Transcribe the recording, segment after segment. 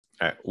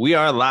All right, we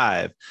are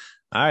live.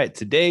 All right,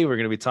 today we're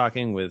going to be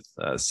talking with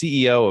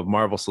CEO of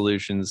Marvel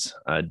Solutions,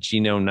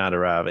 Gino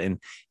Nadarav, and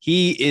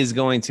he is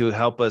going to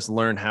help us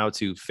learn how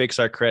to fix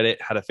our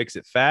credit, how to fix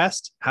it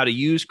fast, how to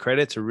use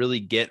credit to really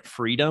get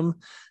freedom,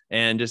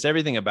 and just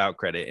everything about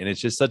credit. And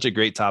it's just such a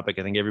great topic.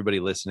 I think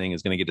everybody listening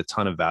is going to get a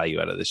ton of value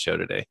out of this show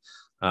today.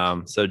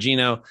 So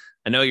Gino,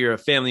 I know you're a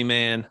family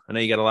man. I know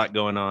you got a lot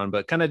going on,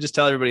 but kind of just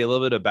tell everybody a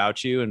little bit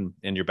about you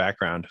and your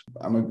background.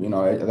 I'm a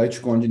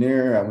electrical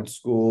engineer. I went to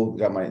school,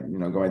 got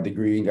my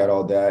degree, got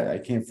all that. I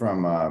came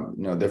from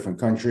different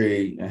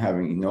country and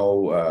having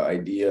no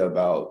idea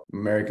about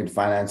American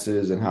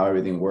finances and how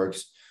everything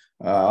works.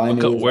 All I knew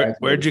is I had to go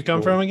Where'd to you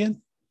come from school.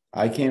 again?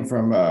 I came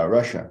from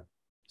Russia,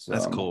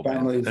 That's so cool, my man.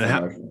 family is And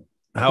from Russia.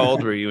 how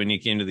old were you when you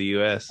came to the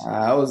US?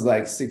 I was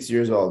like 6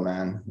 years old,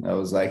 man. I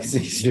was like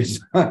 6 years,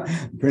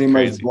 It's pretty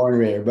much crazy.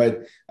 born here.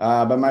 But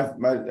my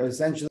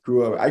essentially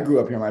grew up. I grew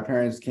up here. My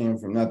parents came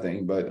from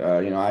nothing, but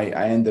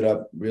I ended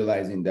up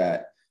realizing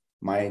that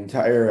my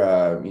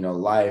entire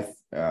life,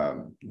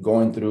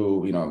 going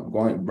through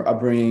going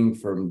upbringing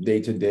from day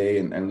to day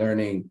and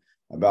learning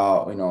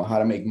about how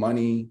to make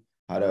money,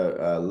 how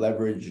to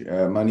leverage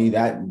money,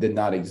 that did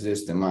not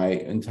exist in my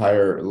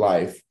entire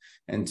life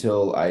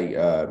until I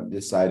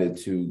decided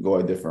to go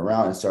a different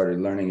route and started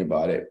learning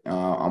about it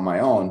on my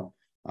own.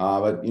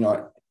 But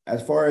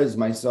as far as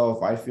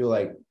myself, I feel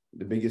like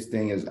the biggest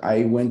thing is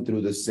I went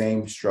through the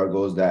same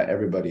struggles that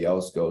everybody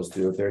else goes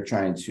through if they're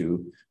trying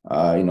to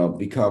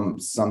become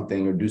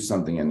something or do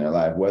something in their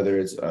life, whether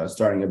it's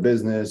starting a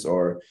business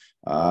or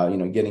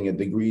getting a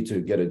degree to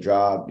get a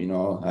job,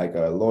 like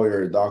a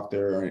lawyer, a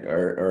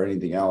doctor, or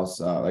anything else,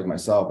 like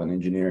myself, an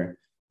engineer.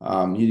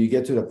 You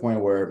get to the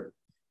point where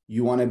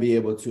you want to be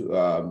able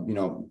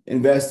to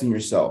invest in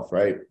yourself,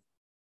 right?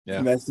 Yeah.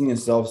 Investing in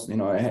yourself,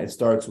 it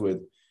starts with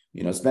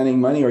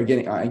spending money or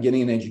getting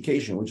an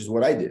education, which is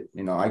what I did.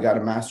 I got a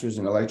master's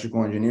in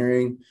electrical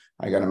engineering.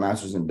 I got a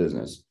master's in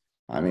business.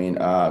 I mean,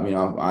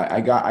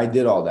 I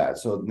did all that.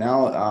 So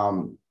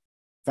now,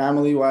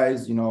 family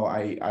wise,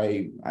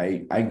 I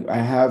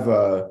have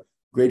a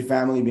great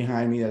family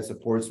behind me that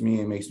supports me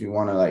and makes me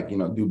want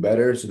to do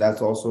better. So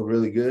that's also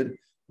really good.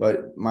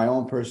 But my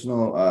own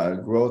personal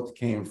growth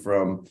came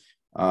from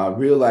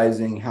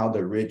realizing how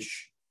the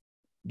rich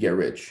get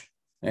rich,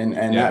 and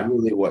that Yeah.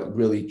 really what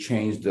really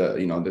changed the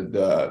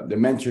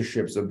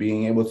mentorships of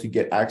being able to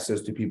get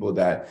access to people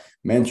that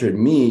mentored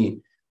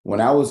me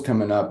when I was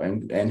coming up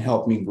and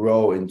helped me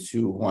grow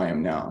into who I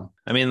am now.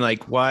 I mean,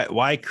 like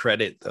why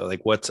credit though?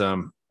 Like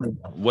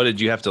what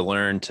did you have to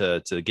learn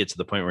to get to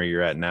the point where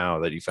you're at now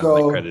that you found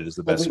that So credit is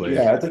the best way?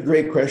 that's a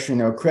great question.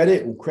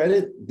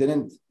 Credit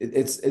didn't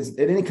it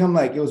didn't come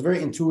like it was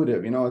very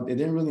intuitive. It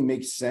didn't really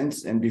make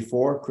sense. And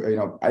before,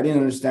 I didn't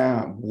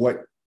understand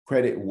what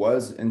credit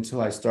was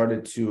until I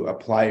started to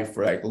apply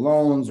for like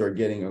loans or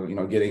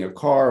getting a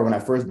car. When I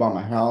first bought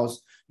my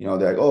house, they're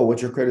like, "Oh,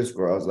 what's your credit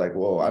score?" I was like,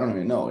 "Whoa, I don't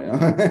even know."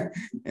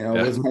 Yeah.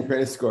 What's my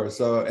credit score?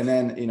 So and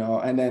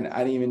then I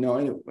didn't even know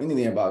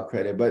anything about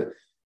credit, but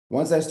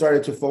once I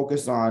started to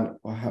focus on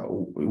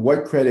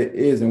what credit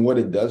is and what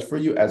it does for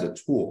you as a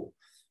tool,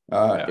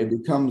 Yeah. it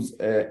becomes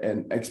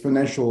an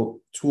exponential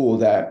tool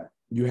that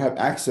you have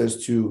access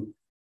to,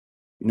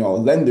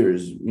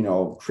 lenders,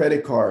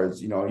 credit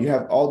cards, you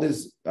have all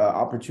these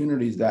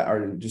opportunities that are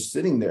just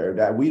sitting there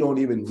that we don't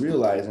even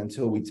realize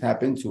until we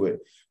tap into it.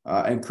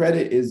 And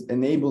credit is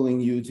enabling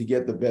you to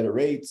get the better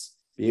rates,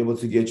 be able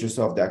to get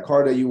yourself that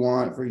car that you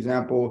want. For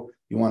example,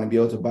 you want to be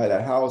able to buy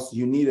that house,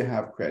 you need to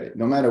have credit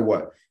no matter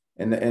what.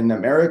 In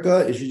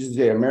America, it should just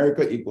say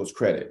America equals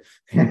credit.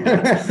 And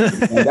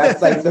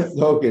that's like the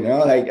token,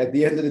 like at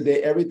the end of the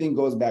day, everything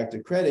goes back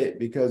to credit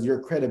because your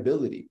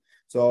credibility.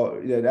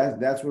 So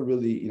that's what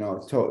really,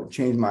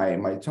 changed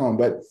my tone.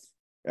 But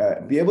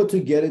be able to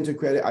get into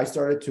credit, I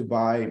started to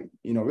buy,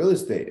 real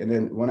estate. And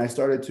then when I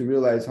started to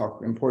realize how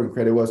important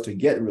credit was to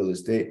get real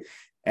estate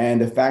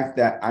and the fact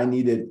that I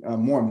needed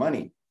more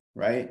money,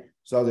 right?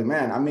 So I was like,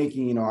 man, I'm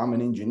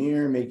an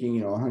engineer making,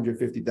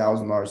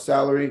 $150,000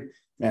 salary.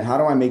 Man, how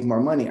do I make more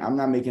money? I'm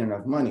not making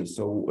enough money.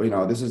 So,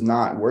 this is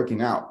not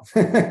working out.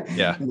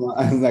 Yeah.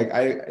 I was like,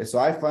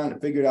 I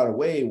figured out a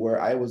way where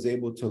I was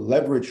able to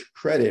leverage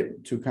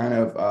credit to kind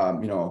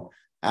of,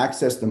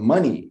 access the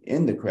money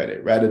in the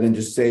credit rather than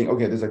just saying,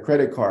 okay, there's a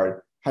credit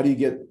card. How do you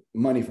get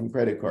money from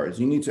credit cards?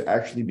 You need to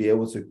actually be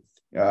able to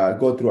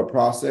go through a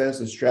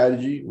process, a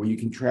strategy where you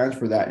can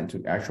transfer that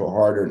into actual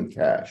hard-earned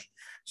cash.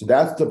 So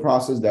that's the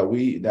process that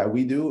we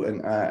do,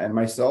 and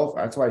myself.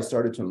 That's why I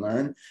started to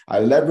learn. I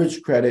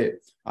leverage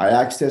credit. I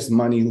access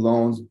money,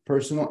 loans,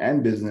 personal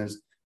and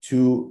business,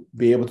 to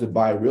be able to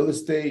buy real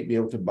estate, be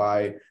able to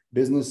buy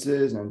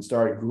businesses, and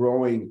start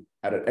growing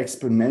at an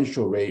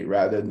exponential rate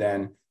rather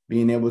than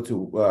being able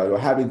to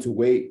having to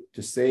wait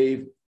to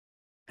save,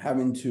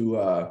 having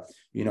to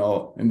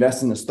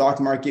invest in the stock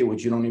market,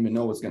 which you don't even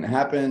know what's going to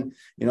happen.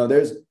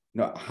 There's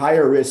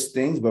higher risk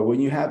things, but when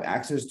you have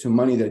access to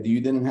money that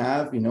you didn't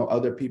have,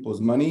 other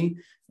people's money,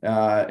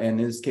 In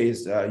this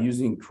case,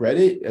 using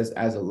credit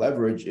as a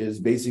leverage is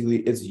basically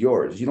it's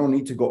yours. You don't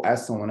need to go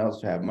ask someone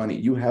else to have money.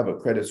 You have a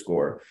credit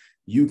score.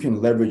 You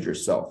can leverage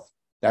yourself.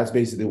 That's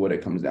basically what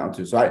it comes down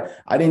to. So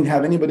I didn't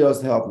have anybody else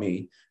to help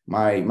me.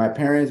 My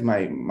parents,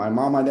 my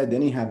mom, my dad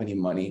didn't have any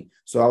money.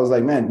 So I was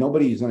like, man,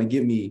 nobody's going to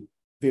give me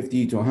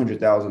 $50,000 to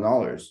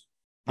 $100,000.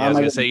 Yeah, I was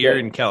gonna say you're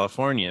in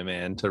California,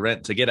 man. To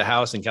get a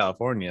house in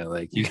California,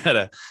 like you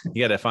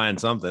gotta find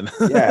something.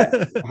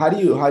 Yeah. How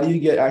do you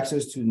get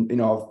access to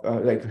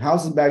like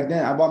houses back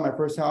then? I bought my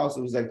first house.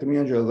 It was like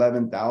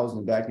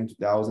 311,000 back in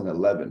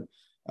 2011.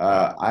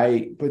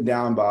 I put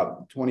down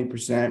about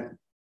 20%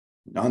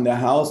 on the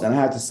house, and I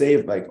had to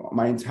save like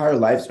my entire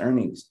life's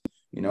earnings.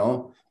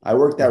 I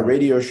worked at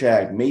Radio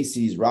Shack,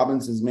 Macy's,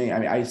 Robinson's May. I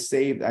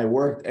mean, I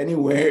worked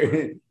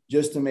anywhere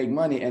just to make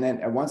money. And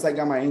then once I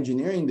got my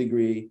engineering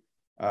degree,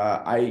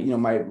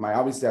 my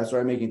obviously I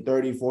started making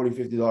 $30, $40,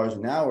 $50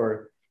 an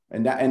hour.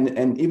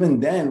 And even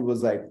then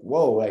was like,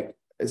 whoa, like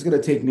it's going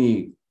to take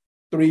me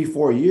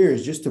 3-4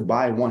 years just to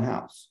buy one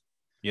house.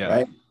 Yeah.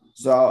 Right.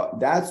 So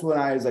that's when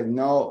I was like,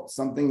 no,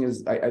 something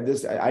is,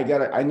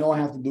 I know I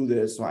have to do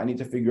this. So I need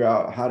to figure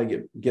out how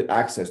to get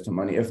access to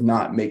money, if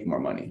not make more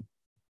money.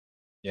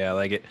 Yeah, I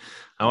like it.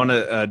 I want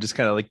to just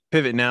kind of like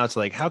pivot now to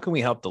like, how can we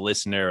help the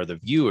listener or the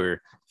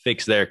viewer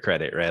fix their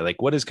credit, right?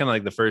 Like what is kind of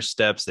like the first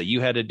steps that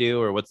you had to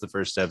do, or what's the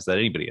first steps that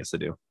anybody has to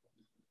do?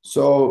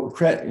 So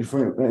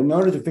in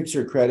order to fix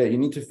your credit, you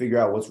need to figure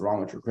out what's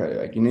wrong with your credit.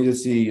 Like you need to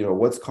see,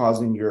 what's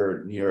causing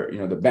your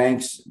the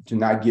banks to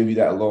not give you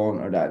that loan,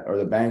 or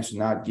the banks to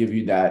not give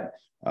you that,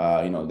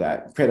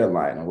 that credit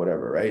line or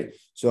whatever, right?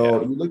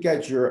 So you look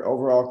at your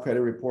overall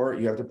credit report.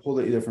 You have to pull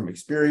it either from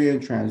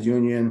Experian,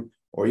 TransUnion,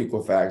 or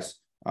Equifax.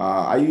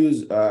 I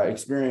use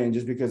Experian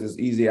just because it's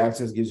easy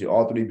access, gives you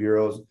all three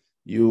bureaus.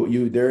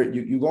 You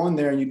go in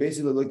there and you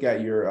basically look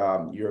at your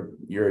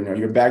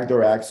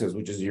backdoor access,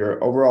 which is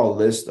your overall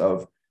list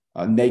of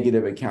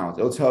negative accounts.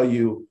 It'll tell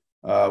you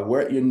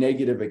where your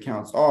negative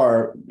accounts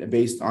are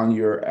based on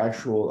your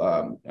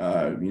actual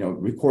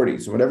recording.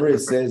 So whatever it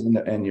says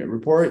in your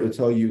report, it'll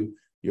tell you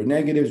your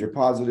negatives, your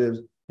positives.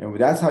 And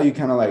that's how you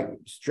kind of like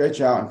stretch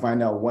out and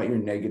find out what your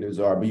negatives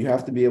are. But you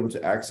have to be able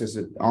to access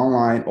it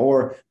online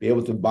or be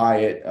able to buy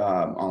it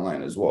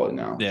online as well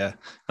now. Yeah.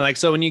 Like,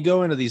 so when you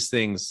go into these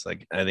things,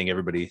 like I think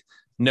everybody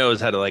knows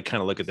how to like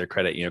kind of look at their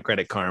credit,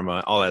 Credit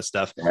Karma, all that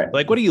stuff. Right.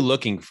 Like, what are you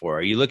looking for?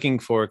 Are you looking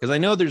for, because I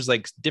know there's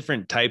like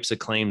different types of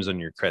claims on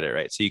your credit,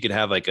 right? So you could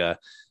have like a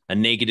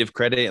negative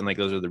credit, and like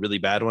those are the really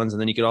bad ones, and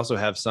then you could also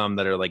have some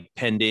that are like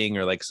pending,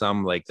 or like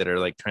some like that are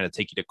like trying to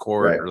take you to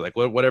court, or like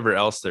whatever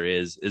else there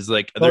is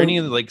like, are there any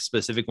like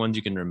specific ones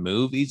you can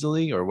remove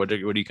easily, or what are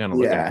you kind of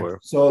looking for?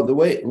 So the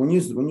way when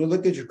you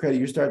look at your credit,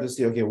 you start to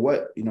see, okay,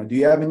 what do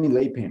you have any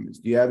late payments?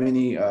 Do you have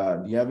any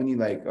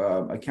like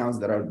accounts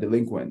that are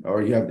delinquent,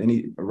 or you have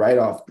any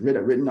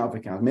written off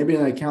accounts? Maybe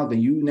an account that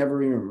you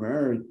never even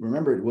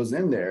remembered was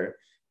in there,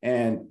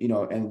 and you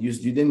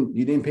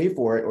didn't pay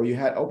for it, or you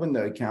had opened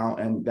the account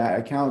and that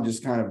account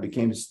just kind of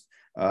became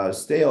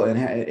stale, and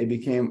it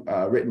became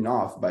written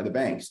off by the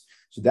banks.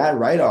 So that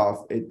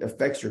write-off, it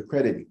affects your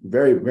credit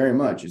very, very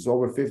much. It's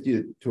over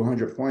 50 to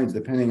 100 points,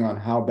 depending on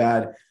how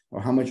bad or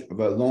how much of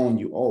a loan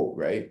you owe,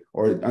 right?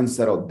 Or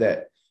unsettled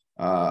debt.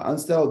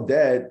 Unsettled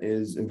debt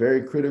is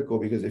very critical,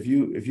 because if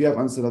you have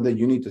unsettled debt,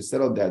 you need to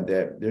settle that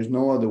debt. There's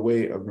no other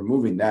way of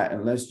removing that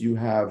unless you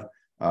have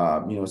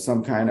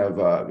some kind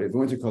of, if it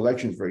went to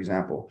collections, for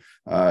example,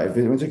 if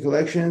it went to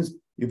collections,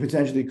 you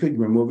potentially could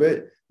remove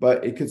it,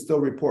 but it could still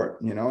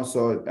report,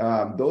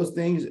 So those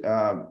things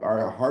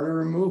are harder to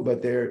remove,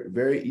 but they're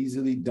very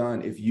easily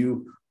done if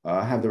you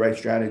have the right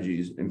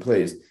strategies in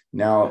place.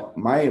 Now,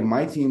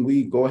 my team,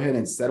 we go ahead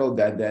and settle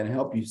that debt and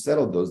help you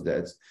settle those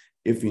debts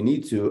if you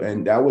need to.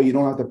 And that way you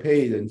don't have to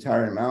pay the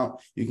entire amount.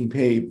 You can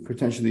pay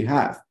potentially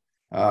half.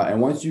 And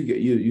once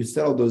you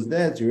settle those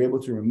debts, you're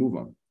able to remove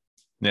them.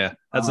 Yeah,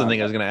 that's the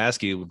thing I was going to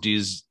ask you.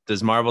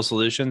 Does Marvel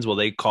Solutions, will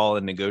they call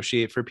and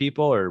negotiate for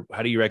people, or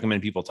how do you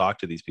recommend people talk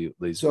to these people,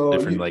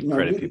 different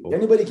credit people?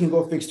 Anybody can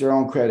go fix their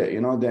own credit.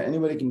 That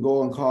anybody can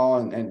go and call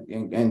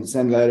and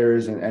send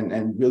letters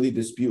and really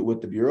dispute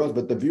with the bureaus.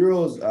 But the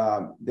bureaus,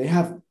 they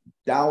have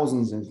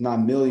thousands, if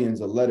not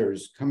millions, of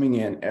letters coming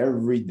in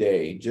every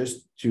day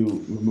just to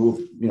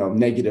remove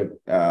negative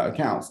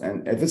accounts.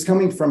 And if it's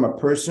coming from a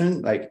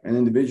person, like an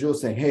individual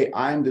saying, hey,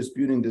 I'm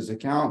disputing this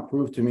account,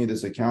 prove to me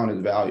this account is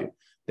valued,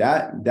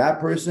 that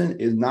person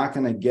is not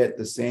going to get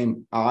the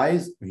same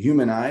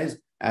human eyes,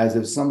 as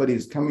if somebody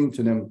is coming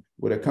to them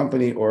with a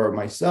company or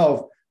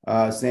myself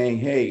saying,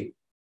 hey,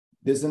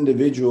 this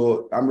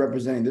individual, I'm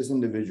representing this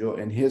individual,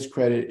 and his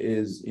credit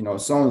is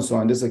so-and-so,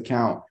 and this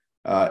account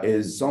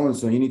is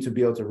so-and-so. You need to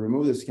be able to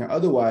remove this account.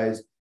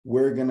 Otherwise,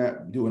 we're going to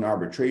do an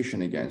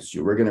arbitration against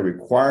you. We're going to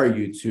require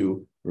you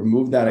to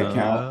remove that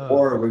account,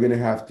 or we're going to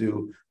have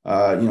to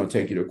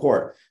take you to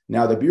court.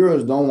 Now, the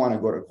bureaus don't want to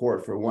go to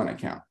court for one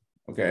account.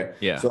 Okay.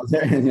 Yeah. So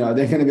they're,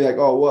 they're going to be like,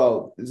 oh,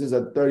 well, this is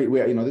a 30,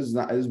 this is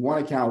not, this is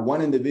one account,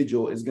 one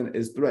individual is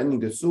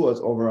threatening to sue us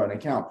over an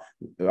account.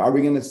 Are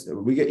we going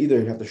to,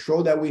 either have to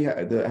show that we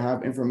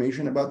have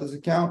information about this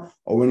account,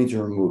 or we need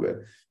to remove it.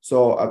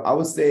 So I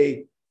would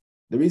say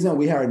the reason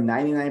we have a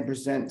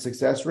 99%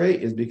 success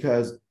rate is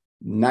because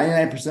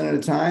 99% of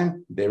the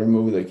time they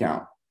remove the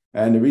account.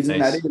 And the reason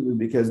that is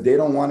because they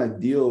don't want to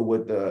deal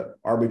with the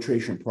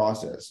arbitration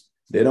process.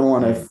 They don't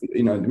want to,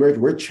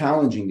 we're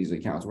challenging these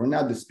accounts. We're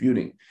not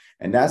disputing.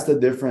 And that's the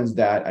difference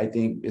that I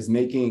think is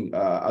making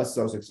us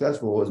so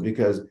successful, is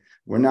because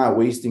we're not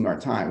wasting our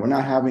time. We're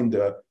not having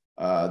the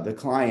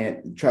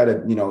client try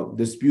to,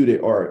 dispute it,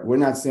 or we're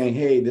not saying,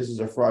 hey, this is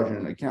a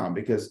fraudulent account,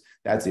 because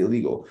that's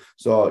illegal.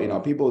 So,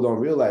 people don't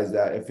realize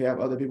that if you have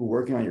other people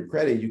working on your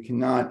credit, you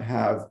cannot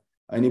have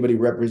anybody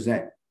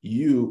represent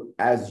you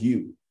as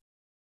you.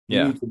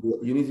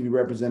 You need to be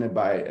represented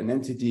by an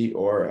entity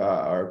or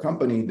a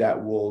company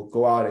that will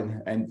go out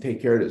and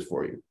take care of this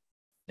for you.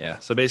 Yeah.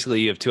 So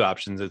basically you have two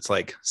options. It's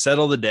like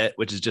settle the debt,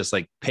 which is just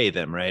like pay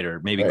them, right?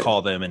 Or maybe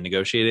call them and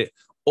negotiate it,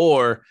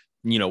 or,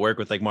 work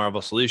with like Marvel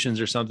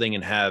Solutions or something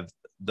and have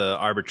the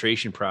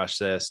arbitration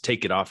process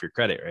take it off your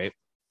credit, right?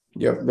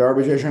 Yep. The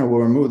arbitration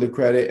will remove the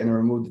credit and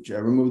remove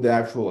the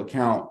actual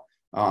account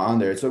on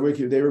there. So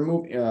they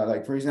remove,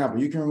 like, for example,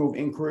 you can remove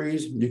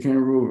inquiries, you can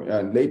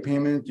remove late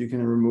payments, you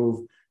can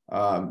remove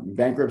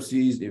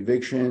bankruptcies,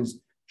 evictions,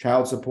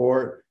 child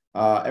support,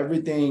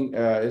 everything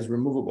is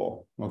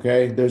removable.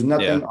 Okay. There's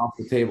nothing off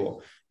the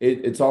table.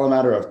 It's all a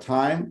matter of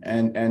time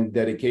and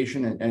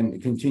dedication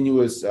and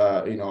continuous,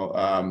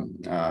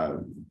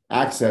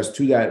 access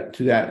to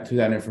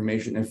that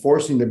information, and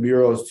forcing the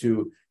bureaus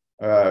to,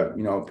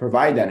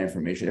 provide that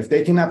information. If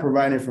they cannot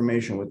provide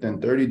information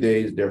within 30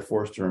 days, they're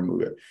forced to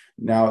remove it.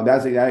 Now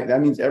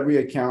that means every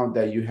account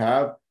that you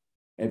have,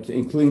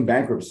 including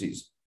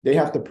bankruptcies, they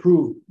have to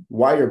prove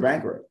why you're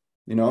bankrupt,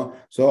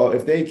 So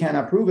if they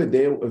cannot prove it,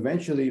 they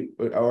eventually,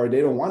 or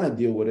they don't want to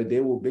deal with it,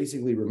 they will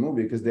basically remove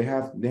it, because they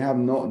have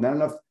not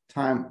enough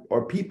time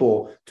or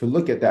people to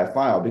look at that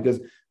file, because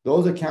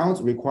those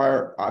accounts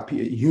require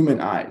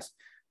human eyes.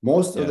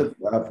 Most of the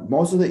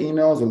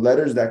emails or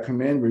letters that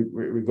come in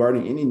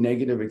regarding any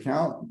negative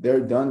account,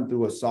 they're done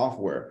through a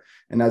software,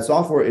 and that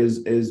software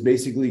is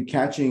basically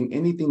catching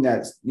anything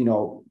that's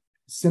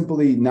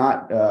simply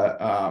not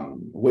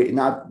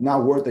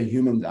worth a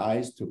human's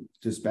eyes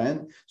to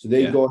spend. So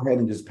they go ahead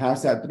and just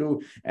pass that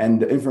through, and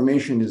the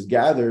information is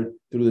gathered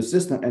through the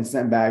system and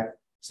sent back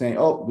saying,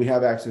 oh, we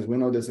have access. We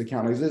know this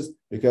account exists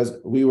because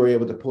we were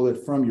able to pull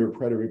it from your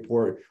credit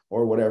report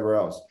or whatever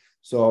else.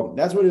 So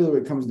that's really what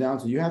it comes down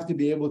to. You have to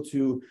be able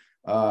to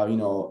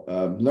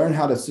learn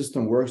how the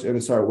system works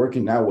and start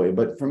working that way.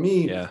 But for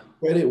me,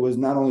 credit was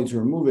not only to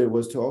remove it,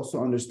 was to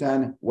also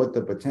understand what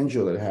the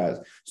potential it has.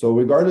 So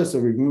regardless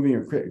of removing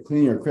your credit,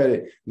 cleaning your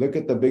credit, look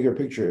at the bigger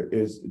picture.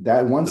 Is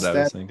that one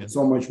step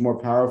so much more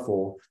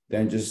powerful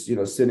than just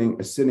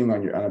sitting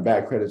on a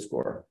bad credit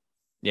score.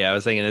 Yeah, I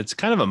was thinking it's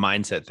kind of a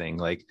mindset thing.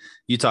 Like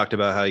you talked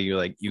about how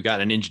you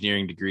got an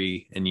engineering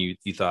degree and you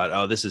thought,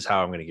 oh, this is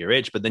how I'm going to get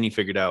rich. But then you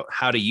figured out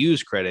how to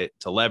use credit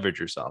to leverage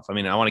yourself. I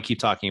mean, I want to keep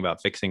talking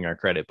about fixing our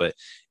credit, but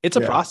it's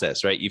a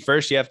process, right? You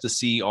have to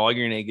see all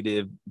your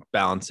negative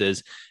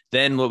balances.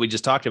 Then what we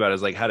just talked about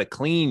is like how to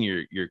clean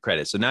your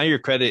credit. So now your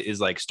credit is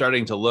like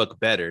starting to look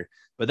better.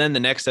 But then the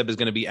next step is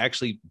going to be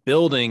actually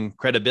building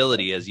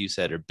credibility, as you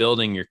said, or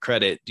building your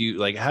credit.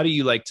 How do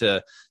you like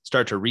to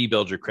start to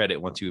rebuild your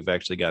credit once you've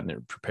actually gotten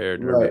it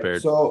prepared or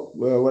repaired? So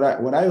what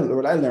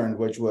I learned,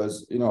 which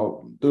was,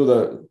 through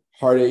the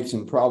heartaches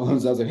and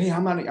problems, I was like, hey,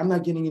 I'm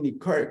not getting any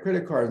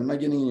credit cards. I'm not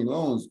getting any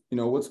loans.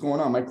 What's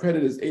going on? My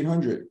credit is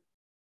 800.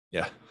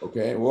 Yeah.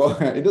 Okay. Well,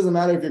 it doesn't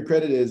matter if your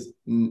credit is,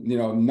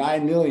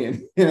 9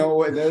 million,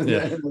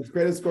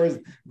 credit scores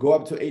go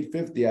up to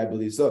 850, I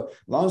believe. So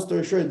long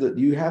story short, that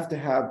you have to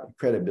have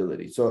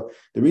credibility. So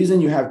the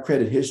reason you have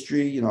credit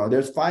history,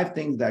 there's 5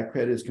 things that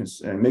credit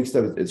is mixed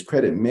up. It's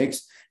credit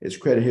mix, it's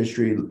credit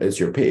history, it's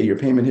your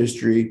payment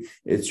history,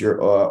 it's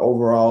your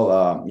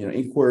overall,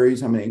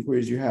 inquiries, how many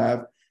inquiries you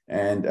have.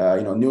 And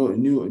new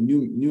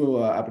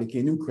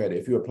credit.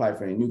 If you apply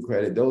for any new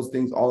credit, those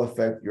things all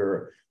affect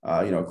your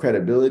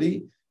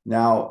credibility.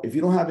 Now, if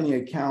you don't have any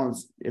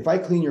accounts, if I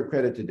clean your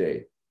credit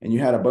today and you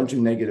had a bunch of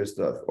negative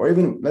stuff, or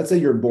even let's say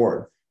you're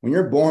born. When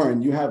you're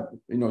born, you have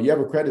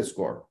a credit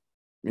score.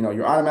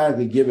 You're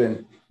automatically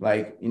given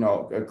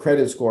a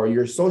credit score.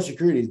 Your Social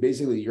Security is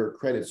basically your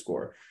credit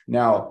score.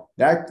 Now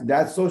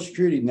that Social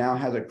Security now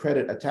has a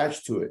credit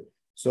attached to it.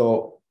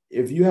 So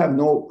if you have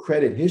no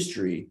credit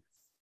history,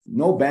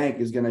 no bank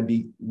is going to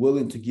be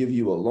willing to give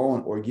you a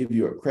loan or give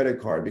you a credit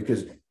card,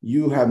 because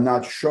you have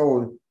not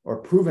shown or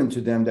proven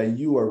to them that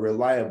you are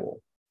reliable.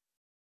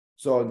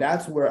 So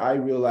that's where I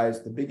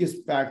realized the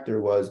biggest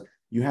factor was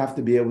you have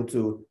to be able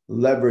to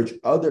leverage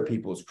other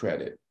people's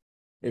credit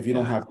if you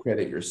don't have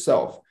credit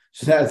yourself.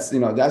 So that's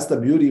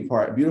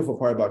the beautiful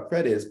part about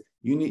credit is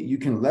you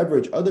can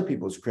leverage other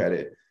people's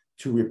credit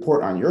to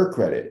report on your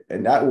credit,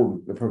 and that will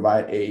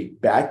provide a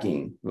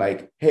backing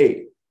like,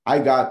 hey, I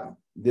got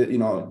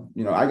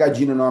I got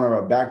Gino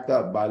Nonara backed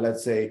up by,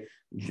 let's say,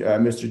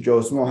 Mr. Joe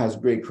Smo has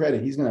great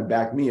credit. He's going to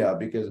back me up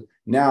because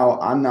now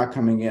I'm not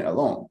coming in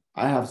alone.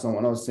 I have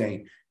someone else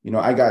saying,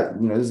 I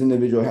got, this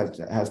individual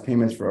has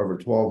payments for over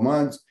 12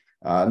 months,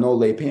 no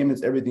late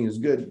payments, everything is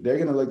good. They're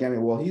going to look at me,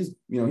 well, he's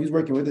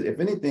working with it. If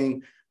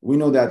anything, we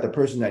know that the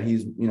person that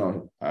he's,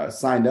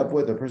 signed up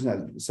with, the person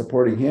that's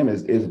supporting him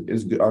is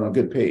on a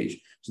good page.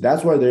 So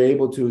that's why they're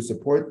able to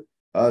support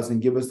us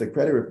and give us the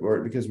credit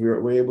report, because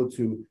we're able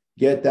to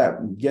get the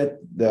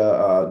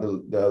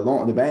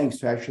loan, the banks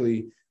to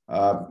actually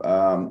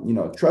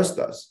trust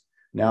us.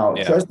 Now,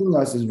 trusting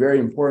us is very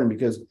important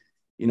because,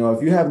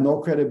 if you have no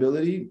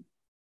credibility,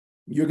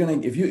 you're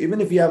going to, even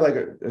if you have like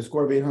a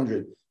score of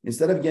 800,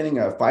 instead of getting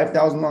a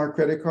 $5,000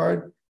 credit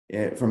card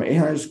from an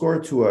 800 score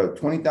to a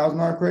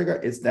 $20,000 credit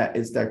card, it's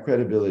that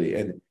credibility.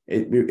 And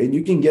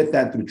you can get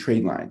that through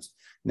trade lines.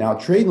 Now,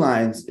 trade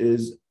lines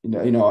is,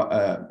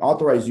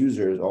 authorized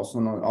users, also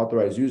known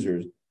authorized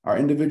users, are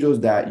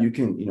individuals that you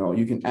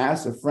can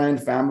ask a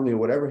friend, family, or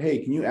whatever,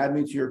 hey, can you add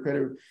me to your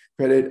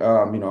credit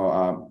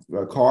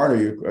card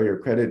or your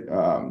credit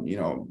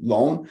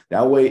loan?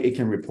 That way it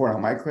can report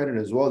on my credit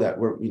as well, that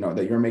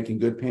that you're making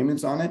good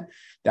payments on it.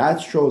 That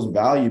shows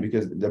value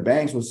because the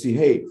banks will see,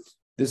 hey,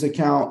 this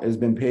account has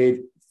been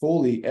paid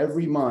fully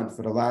every month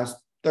for the last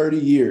 30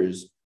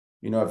 years.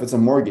 If it's a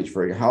mortgage,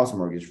 for a house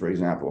mortgage, for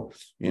example,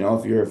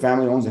 if your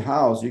family owns a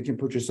house, you can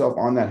put yourself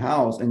on that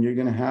house and you're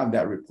going to have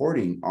that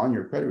reporting on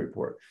your credit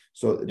report.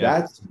 So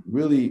that's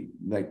really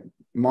like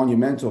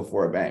monumental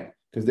for a bank,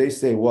 because they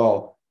say,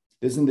 well,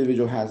 this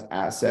individual has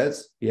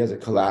assets, he has a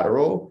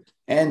collateral,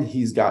 and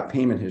he's got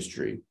payment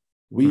history.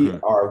 We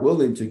are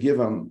willing to give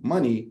him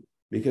money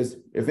because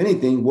if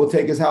anything, we'll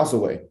take his house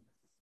away.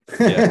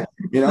 Yeah.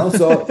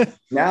 So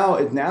now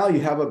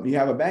you have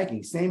a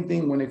banking. Same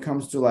thing when it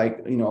comes to like,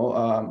 a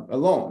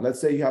loan. Let's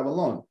say you have a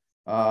loan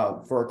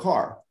for a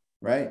car,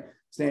 right?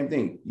 Same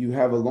thing. You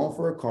have a loan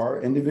for a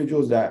car.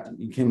 Individuals that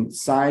you can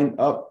sign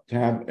up to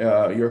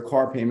have your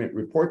car payment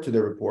report to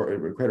their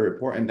credit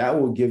report, and that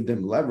will give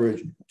them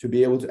leverage to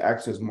be able to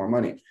access more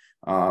money.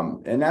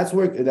 And that's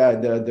where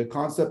the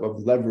concept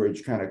of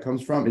leverage kind of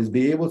comes from, is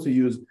be able to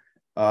use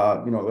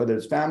whether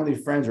it's family,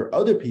 friends, or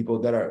other people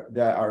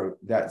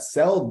that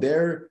sell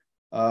their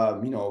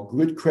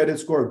good credit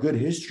score, good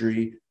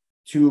history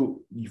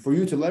for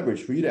you to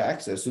leverage, for you to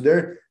access. So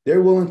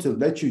they're willing to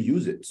let you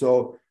use it.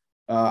 So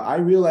I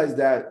realized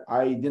that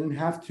I didn't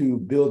have to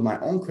build my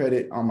own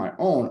credit on my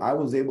own. I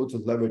was able to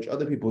leverage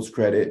other people's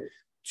credit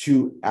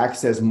to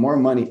access more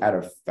money at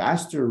a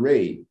faster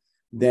rate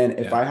than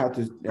if I had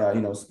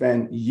to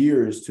spend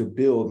years to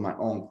build my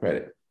own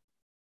credit.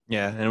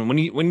 Yeah, and when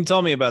you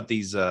told me about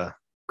these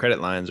credit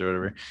lines or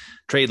whatever,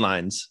 trade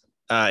lines,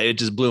 it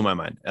just blew my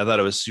mind. I thought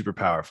it was super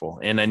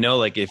powerful. And I know,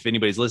 like, if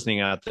anybody's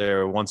listening out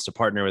there wants to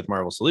partner with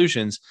Marvel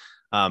Solutions,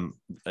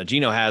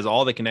 Gino has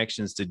all the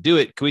connections to do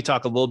it. Can we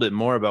talk a little bit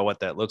more about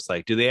what that looks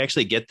like? Do they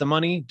actually get the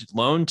money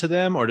loaned to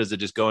them, or does it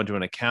just go into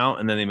an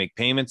account and then they make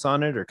payments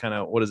on it, or kind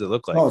of what does it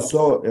look like? Oh,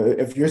 so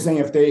if you're saying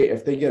if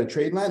they get a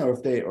trade line, or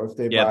if they if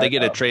they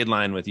get a trade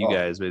line with you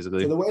guys,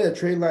 basically. So the way the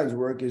trade lines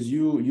work is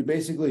you're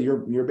basically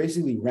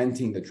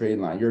renting the trade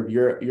line.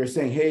 You're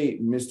saying, hey,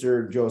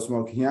 Mr. Joe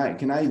Smo,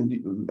 can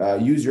I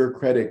use your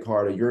credit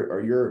card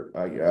or your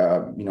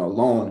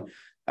loan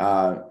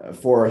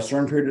for a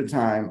certain period of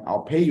time?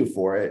 I'll pay you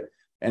for it,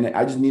 and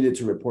I just needed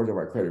to report to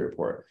our credit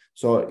report.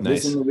 So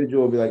This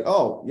individual will be like,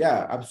 oh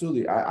yeah,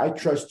 absolutely, I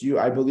trust you.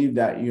 I believe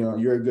that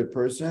you're a good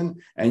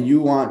person, and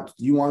you want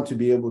to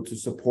be able to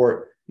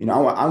support.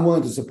 I'm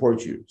willing to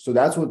support you. So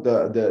that's what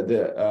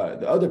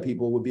the other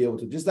people would be able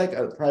to, just like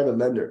a private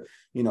lender.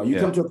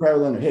 Come to a private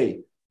lender, hey,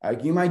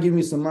 you might give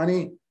me some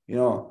money.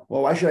 Well,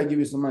 why should I give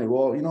you some money?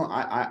 Well,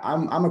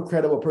 I'm a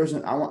credible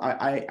person.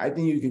 I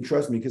think you can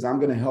trust me because I'm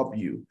going to help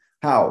you.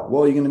 How?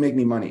 Well, you're going to make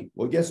me money.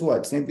 Well, guess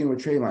what? Same thing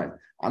with trade line.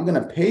 I'm going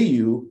to pay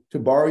you to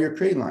borrow your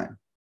trade line.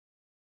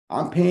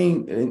 I'm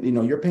paying,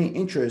 you're paying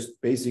interest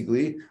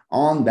basically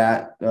on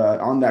that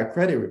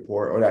credit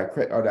report or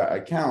that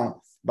account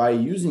by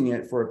using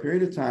it for a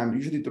period of time,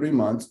 usually 3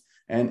 months,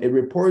 and it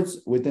reports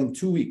within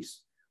 2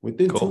 weeks.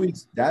 Within 2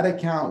 weeks, that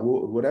account,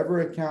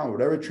 whatever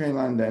trade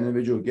line the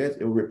individual gets,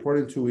 it will report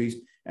in 2 weeks.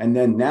 And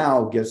then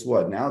now, guess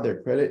what? Now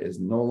their credit is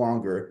no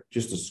longer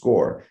just a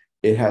score.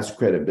 It has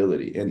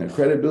credibility, and the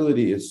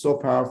credibility is so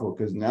powerful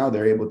because now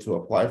they're able to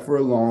apply for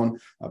a loan,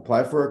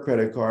 apply for a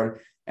credit card,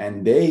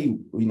 and they,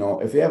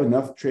 if they have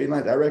enough trade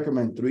lines, I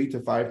recommend 3 to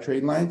 5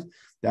 trade lines.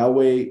 That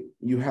way,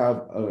 you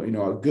have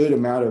a good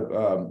amount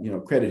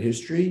of credit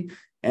history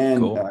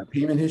and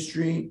payment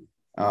history,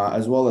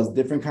 as well as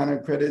different kind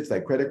of credits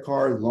like credit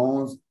cards,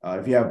 loans.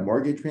 If you have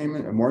mortgage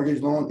payment, a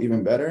mortgage loan,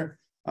 even better.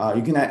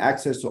 You can have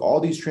access to all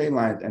these trade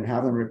lines and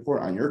have them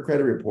report on your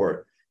credit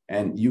report.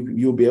 And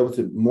you'll be able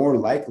to more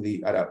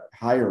likely at a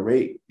higher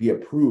rate be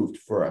approved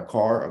for a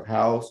car, a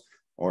house,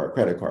 or a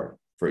credit card,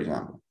 for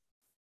example.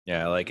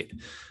 Yeah, I like it.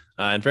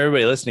 And for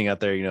everybody listening out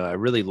there, I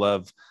really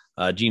love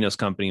Gino's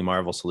company,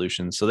 Marvel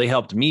Solutions. So they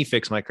helped me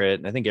fix my credit.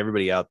 And I think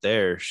everybody out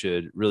there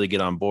should really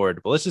get on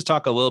board. But let's just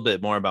talk a little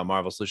bit more about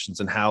Marvel Solutions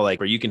and how, like,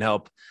 where you can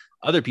help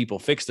other people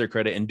fix their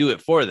credit and do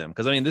it for them.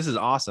 Cause I mean, this is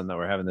awesome that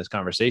we're having this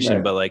conversation,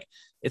 Right. but like,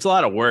 it's a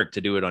lot of work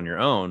to do it on your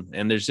own.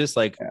 And there's just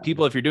like Yeah.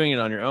 people, if you're doing it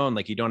on your own,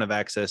 like you don't have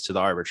access to the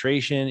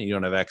arbitration, you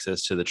don't have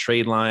access to the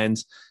trade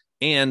lines.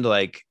 And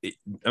like,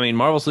 I mean,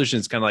 Marvel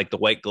Solutions is kind of like the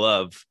white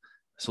glove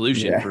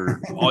solution Yeah.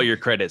 for all your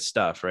credit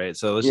stuff, right?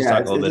 So let's just Yeah,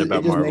 talk a little bit it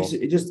about just Marvel.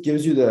 it just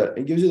gives you the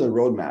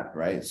roadmap,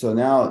 right? So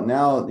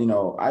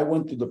now, I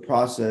went through the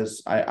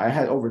process. I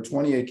had over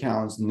 20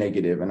 accounts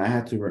negative, and I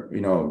had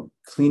to,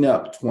 clean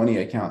up 20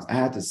 accounts. I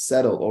had to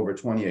settle over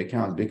 20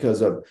 accounts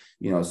because of,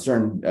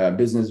 certain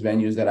business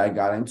venues that I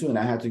got into, and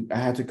I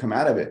had to come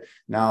out of it.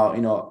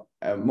 Now,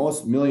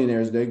 most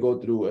millionaires, they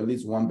go through at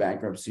least one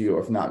bankruptcy,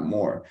 or if not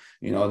more.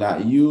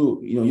 That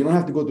you don't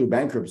have to go through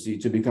bankruptcy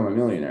to become a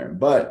millionaire,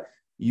 but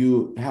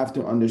you have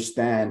to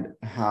understand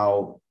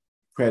how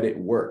credit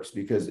works,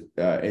 because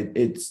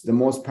it's the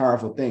most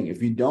powerful thing.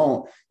 If you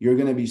don't, you're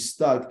going to be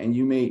stuck, and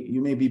you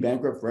may be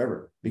bankrupt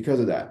forever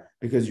because of that,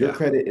 because your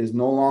credit is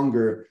no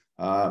longer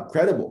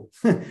credible.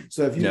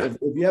 So if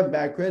you have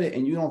bad credit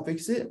and you don't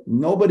fix it,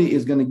 nobody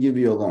is going to give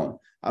you a loan.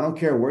 I don't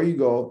care where you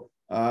go.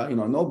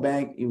 No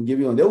bank will give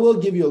you a loan. They will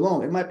give you a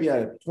loan. It might be at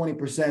a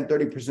 20%,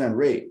 30%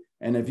 rate.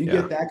 And if you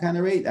get that kind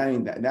of rate, I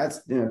mean,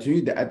 that's, to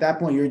you, at that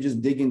point, you're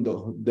just digging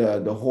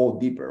the hole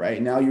deeper,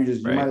 right? Now you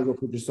might as well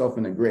put yourself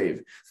in the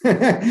grave,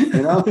 But at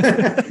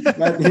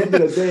the end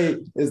of the day,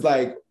 it's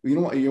like, you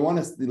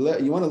want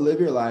to live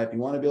your life. You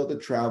want to be able to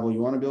travel.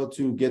 You want to be able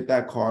to get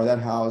that car, that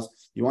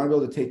house. You want to be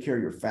able to take care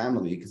of your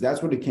family, because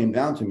that's what it came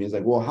down to me. It's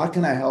like, well, how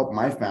can I help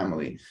my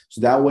family?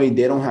 So that way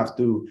they don't have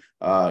to,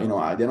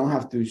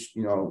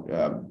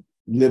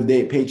 live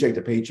day paycheck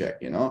to paycheck,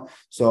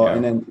 So,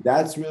 and then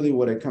that's really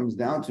what it comes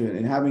down to.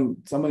 And having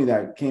somebody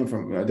that came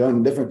from a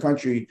different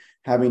country,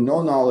 having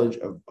no knowledge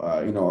of,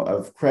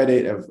 of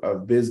credit,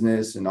 of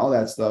business and all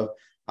that stuff,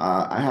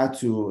 I had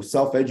to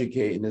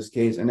self-educate in this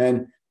case, and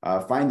then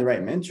find the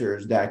right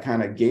mentors that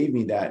kind of gave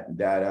me that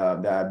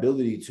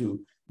ability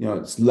to,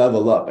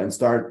 level up and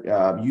start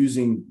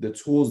using the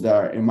tools that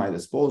are in my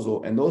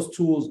disposal. And those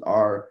tools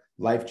are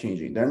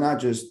life-changing. They're not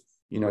just,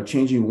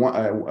 changing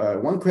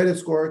one credit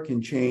score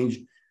can change,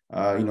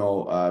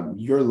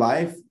 your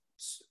life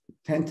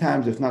 10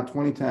 times, if not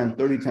 20 times,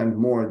 30 times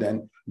more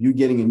than you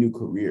getting a new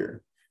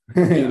career,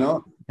 getting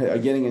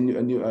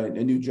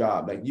a new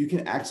job. Like, you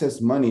can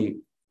access money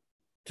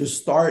to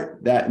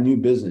start that new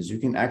business. You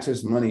can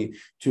access money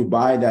to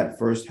buy that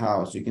first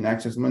house. You can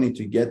access money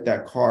to get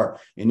that car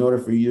in order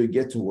for you to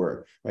get to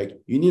work. Like,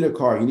 you need a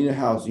car, you need a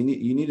house, you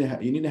need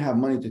to have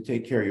money to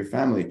take care of your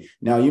family.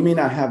 Now, you may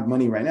not have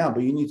money right now,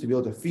 but you need to be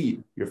able to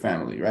feed your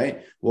family,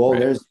 right? Well,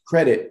 there's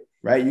credit,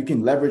 right? You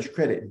can leverage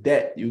credit,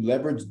 debt. You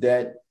leverage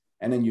debt,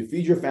 and then you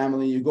feed your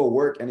family, you go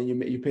work, and then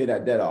you pay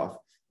that debt off.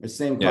 The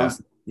same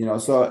concept.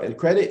 So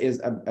credit is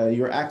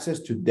your access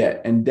to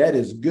debt, and debt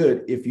is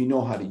good if you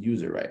know how to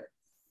use it right.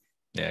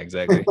 Yeah,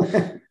 exactly.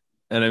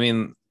 And I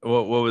mean,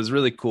 what was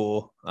really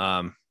cool,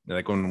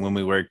 like when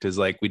we worked, is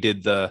like we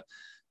did the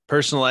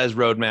personalized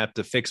roadmap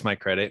to fix my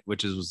credit,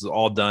 which was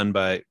all done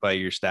by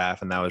your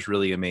staff, and that was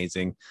really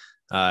amazing.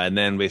 And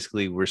then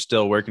basically we're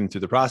still working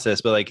through the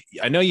process, but like,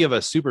 I know you have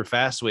a super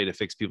fast way to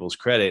fix people's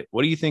credit.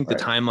 What do you think the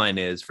timeline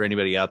is for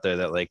anybody out there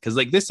that, like, cause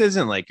like, this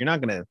isn't like, it's not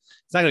gonna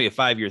be a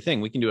 5-year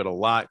thing. We can do it a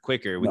lot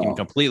quicker. We can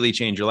completely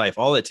change your life.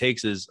 All it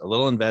takes is a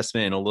little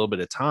investment and a little bit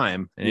of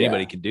time, and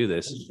anybody can do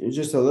this. It's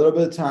just a little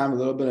bit of time, a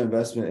little bit of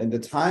investment. And the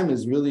time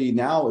is really,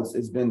 now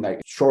it's been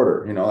like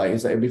shorter, like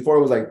it's like, before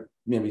it was like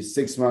maybe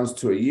 6 months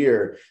to a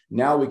year.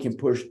 Now we can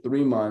push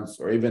 3 months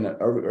or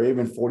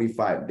even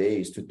 45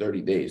 days to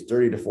 30 days,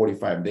 30 to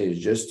 45 days,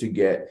 just to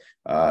get,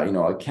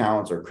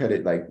 accounts or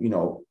credit, like,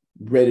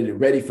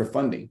 ready for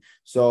funding.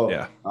 So,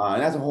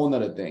 and that's a whole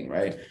nother thing.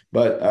 Right.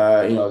 But,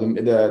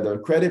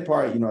 the credit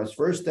part, its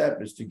first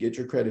step is to get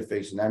your credit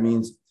fixed. And that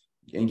means,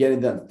 and get it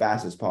done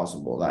fast as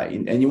possible. Like,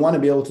 and you want to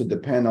be able to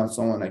depend on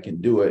someone that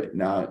can do it.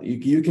 Now,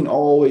 you can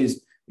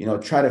always,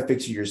 try to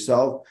fix it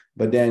yourself,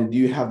 but then do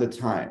you have the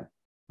time?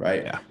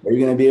 Right. Yeah. Are you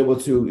going to be able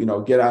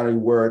to, get out of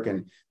work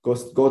and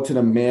go to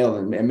the mail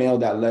and mail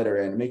that letter,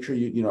 and make sure are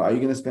you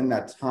going to spend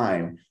that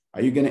time?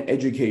 Are you going to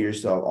educate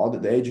yourself, all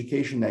the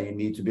education that you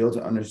need to be able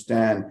to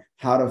understand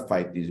how to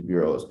fight these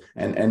bureaus?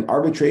 And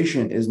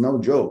arbitration is no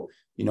joke.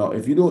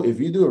 If you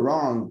do it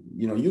wrong,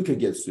 you could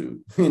get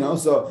sued,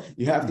 so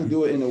you have to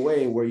do it in a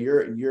way where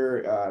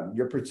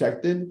you're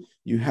protected.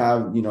 You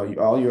have,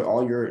 all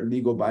your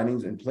legal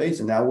bindings in place.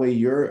 And that way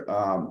you're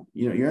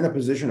in a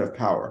position of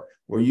power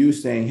where you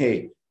saying,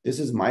 hey, this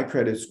is my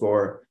credit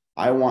score.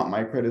 I want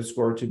my credit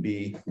score to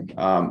be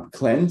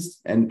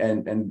cleansed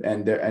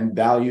and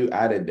value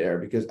added there,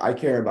 because I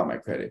care about my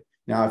credit.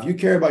 Now, if you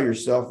care about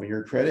yourself and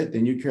your credit,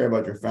 then you care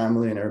about your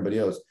family and everybody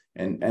else.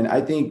 And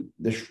I think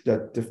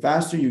the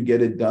faster you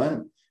get it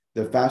done,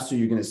 the faster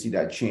you're going to see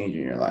that change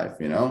in your life.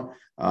 And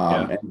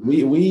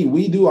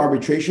we do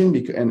arbitration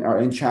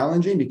and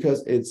challenging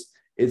because it's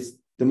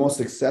the most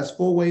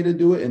successful way to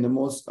do it, and the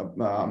most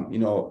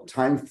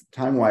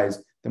time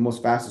wise the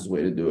most fastest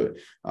way to do it.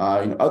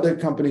 Other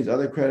companies,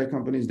 other credit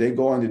companies, they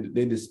go and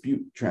they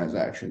dispute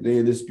transactions,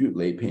 they dispute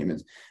late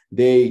payments,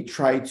 they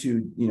try to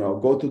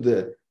go through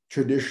the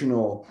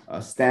traditional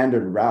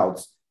standard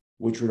routes,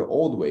 which were the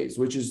old ways,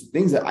 which is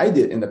things that I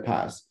did in the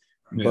past.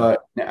 Yeah.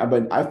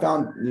 But I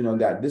found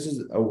that this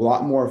is a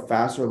lot more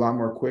faster, a lot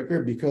more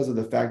quicker, because of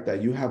the fact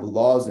that you have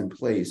laws in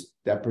place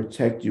that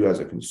protect you as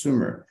a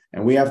consumer,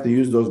 and we have to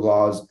use those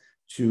laws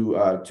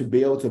to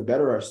be able to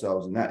better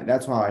ourselves. And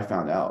that's how I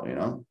found out.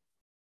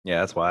 Yeah,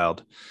 that's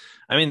wild.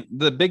 I mean,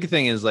 the big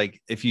thing is, like,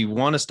 if you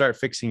want to start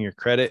fixing your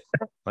credit,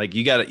 like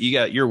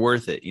you're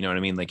worth it. You know what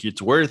I mean? Like,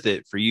 it's worth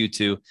it for you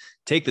to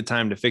take the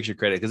time to fix your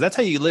credit, because that's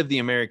how you live the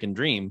American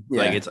dream.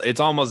 Yeah. Like, it's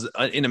almost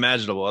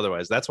unimaginable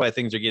otherwise. That's why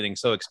things are getting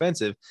so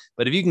expensive.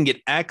 But if you can get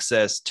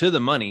access to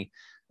the money,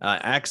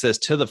 access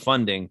to the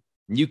funding,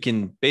 you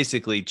can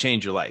basically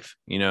change your life,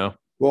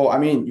 Well, I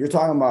mean, you're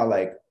talking about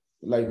like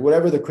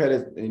whatever the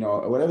credit,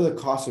 whatever the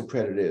cost of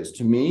credit is,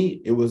 to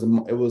me, it was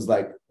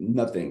like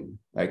nothing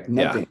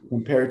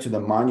compared to the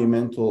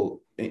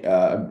monumental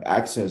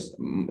access,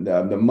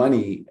 the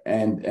money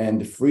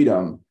and the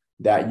freedom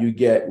that you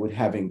get with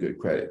having good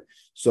credit.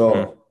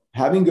 So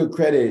having good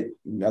credit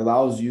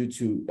allows you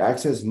to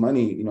access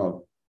money,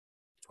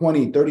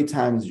 20, 30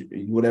 times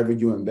whatever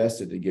you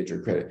invested to get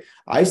your credit.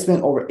 I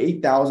spent over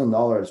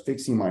 $8,000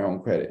 fixing my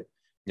own credit,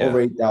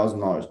 over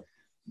 $8,000.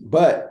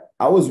 But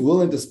I was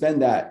willing to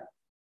spend that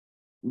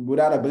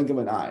without a blink of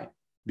an eye,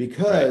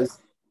 because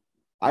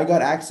I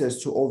got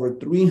access to over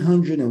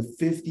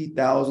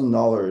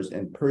 $350,000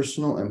 in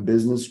personal and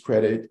business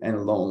credit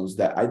and loans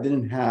that I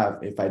didn't have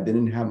if I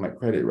didn't have my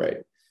credit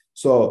right.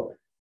 So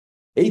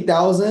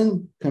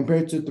 8,000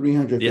 compared to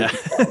 350. Yeah,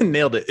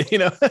 nailed it.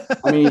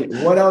 I mean,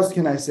 what else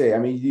can I say? I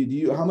mean,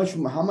 how much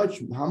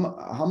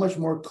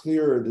more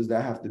clearer does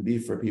that have to be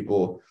for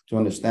people to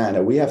understand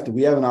that we have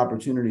an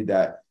opportunity,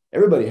 that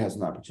everybody has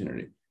an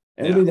opportunity.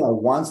 Anybody that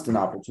wants an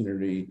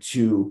opportunity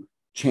to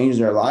change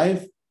their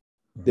life,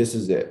 this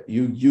is it.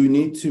 You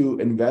need to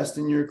invest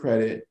in your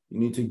credit. You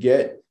need to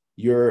get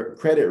your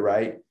credit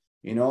right,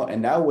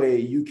 and that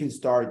way you can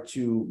start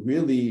to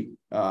really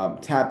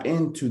tap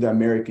into the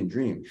American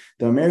dream.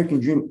 The American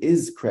dream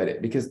is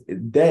credit, because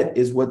debt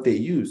is what they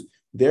use.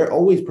 They're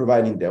always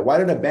providing debt. Why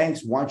do the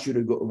banks want you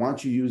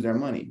to use their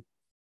money?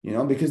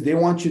 Because they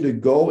want you to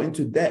go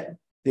into debt.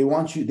 They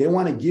want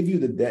to give you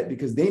the debt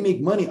because they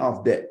make money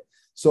off debt.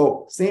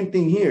 So same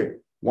thing here.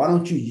 Why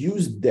don't you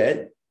use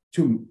debt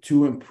to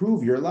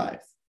improve your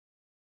life?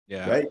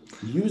 Yeah. Right.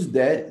 Use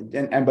debt.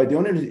 But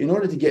in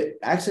order to get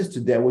access to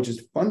debt, which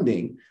is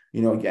funding,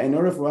 in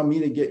order for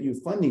me to get you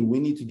funding, we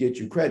need to get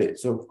you credit.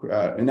 So,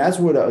 and that's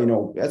what,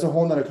 that's a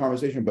whole nother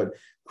conversation, but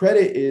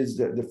credit is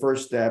the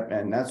first step.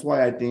 And that's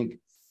why I think,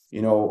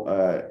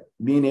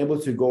 being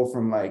able to go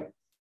from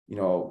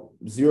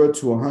 0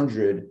 to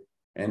 100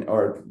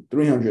 or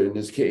 300 in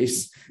this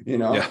case,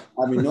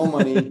 having no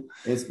money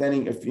and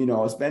spending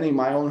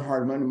my own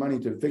hard money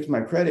to fix my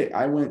credit.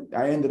 I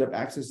ended up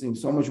accessing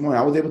so much money.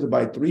 I was able to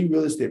buy 3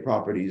 real estate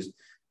properties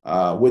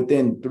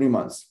within 3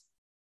 months.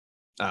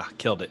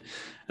 Killed it.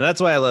 And that's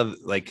why I love,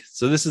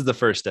 so this is the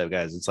first step,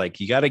 guys. It's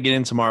like, you got to get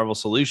into Marvel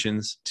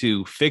Solutions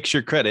to fix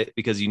your credit,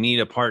 because you need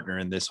a partner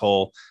in this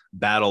whole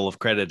battle of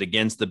credit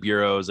against the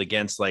bureaus,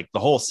 against the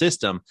whole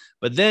system.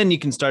 But then you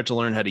can start to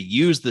learn how to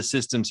use the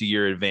system to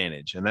your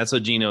advantage. And that's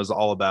what Gino is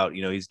all about.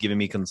 He's giving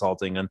me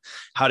consulting on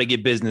how to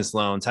get business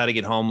loans, how to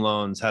get home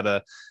loans, how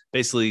to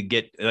basically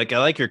get, I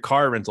like your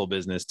car rental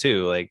business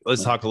too.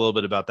 Let's talk a little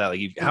bit about that.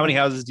 How many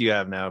houses do you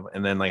have now?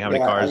 And then how many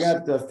cars?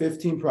 I got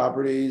 15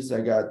 properties. I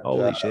got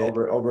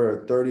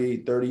over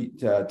 30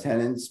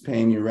 tenants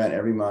paying me rent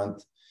every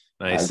month.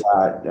 Nice.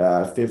 I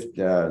got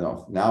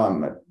now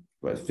I'm at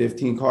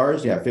 15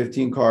 cars. Yeah,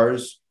 15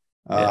 cars.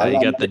 You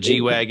got the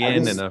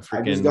G-Wagon and a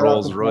freaking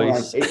Rolls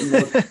Royce.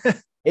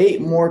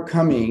 8 more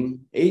coming.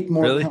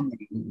 Really? Coming,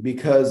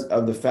 because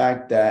of the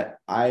fact that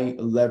I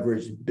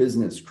leverage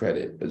business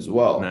credit as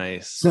well.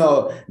 Nice.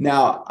 So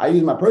now I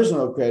use my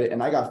personal credit,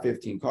 and I got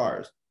 15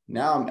 cars.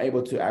 Now I'm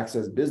able to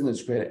access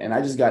business credit, and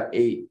I just got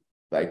 8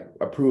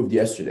 approved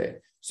yesterday.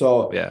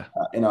 So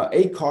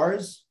 8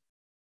 cars.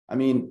 I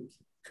mean,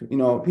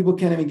 people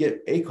can't even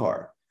get a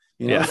car.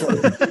 So at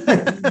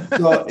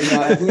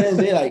the end of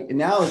the day,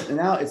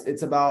 now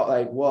it's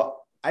about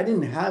well, I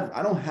don't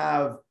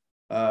have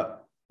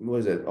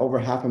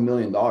over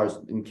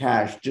 $500,000 in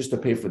cash just to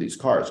pay for these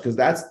cars, because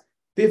that's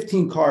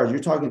 15 cars. You're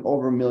talking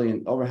over $1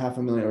 million, over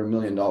 $500,000 or $1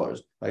 million.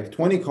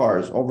 20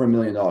 cars, over $1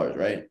 million,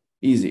 right?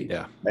 Easy.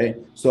 Yeah. Right.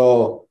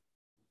 So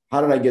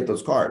how did I get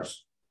those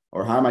cars,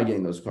 or how am I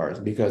getting those cars?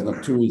 Because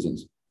of 2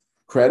 reasons: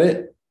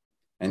 credit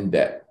and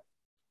debt.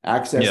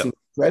 Accessing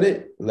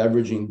credit,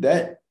 leveraging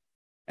debt,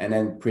 and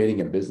then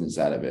creating a business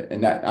out of it.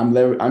 And that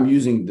I'm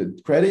using the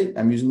credit,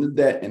 I'm using the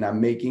debt, and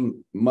I'm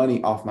making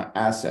money off my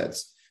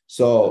assets.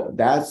 So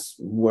that's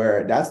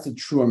the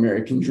true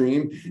American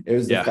dream,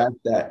 is the fact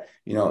that,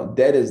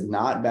 debt is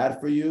not bad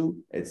for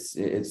you. It's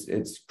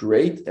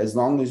great as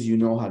long as you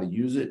know how to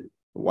use it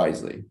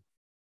wisely.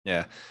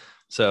 Yeah.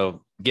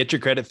 So get your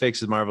credit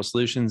fixed with Marvel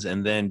Solutions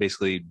and then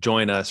basically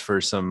join us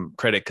for some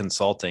credit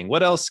consulting.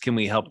 What else can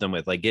we help them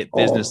with? Like get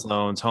business Oh,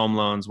 loans, home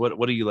loans. What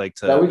do you like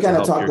yeah, we to kind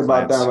of help talked your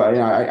about that,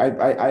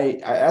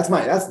 clients?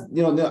 but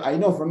that's I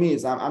know for me,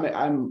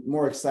 I'm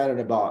more excited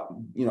about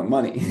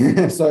money.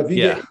 So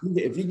Yeah.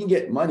 if you can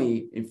get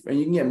money, and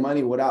you can get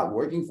money without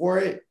working for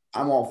it,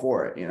 I'm all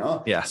for it.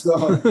 Yeah.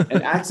 So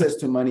and access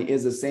to money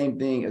is the same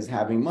thing as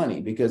having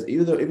money, because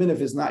even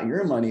if it's not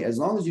your money, as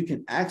long as you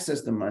can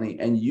access the money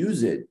and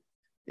use it,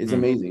 it's Mm,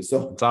 amazing.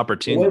 So it's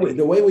opportunity.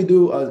 the way we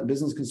do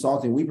business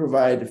consulting, we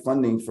provide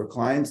funding for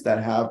clients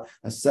that have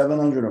a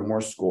 700 or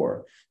more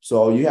score.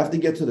 So you have to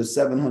get to the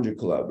 700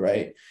 club,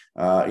 right?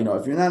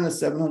 If you're not in the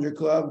 700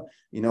 club,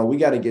 we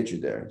got to get you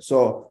there.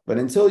 So, but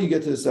until you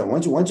get to the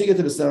once you get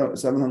to the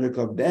 700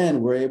 club,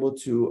 then we're able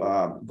to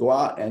go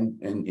out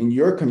and in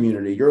your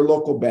community, your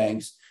local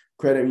banks,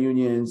 credit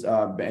unions,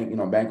 Bank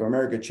of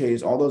America,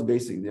 Chase, all those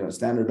basic,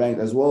 standard banks,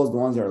 as well as the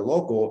ones that are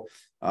local.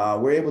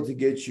 We're able to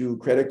get you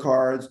credit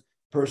cards,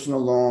 personal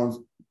loans,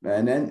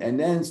 and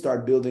then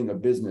start building a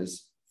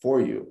business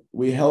for you.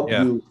 We help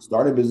Yeah. you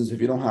start a business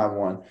if you don't have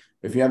one.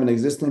 If you have an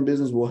existing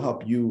business, we'll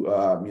help you,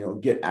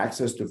 get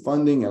access to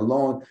funding and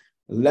loan,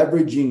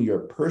 leveraging your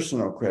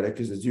personal credit,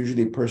 because it's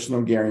usually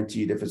personal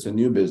guaranteed if it's a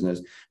new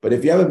business. But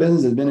if you have a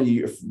business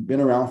that's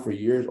been around for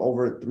years,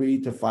 over 3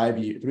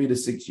 to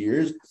 6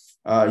 years,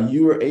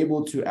 you are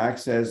able to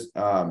access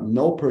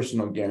no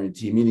personal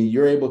guarantee, meaning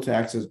you're able to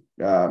access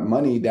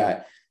money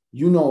that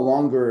you no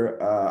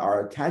longer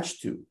are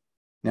attached to.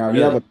 Now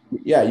Really?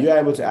 you're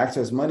able to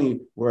access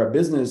money where a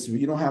business,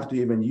 you don't have to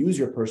even use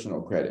your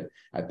personal credit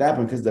at that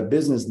point, because the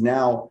business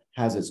now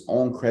has its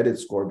own credit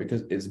score,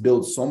 because it's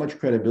built so much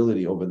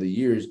credibility over the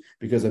years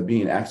because of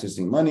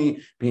accessing money,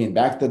 paying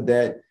back the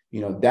debt.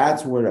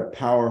 That's where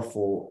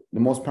the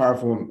most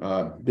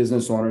powerful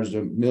business owners,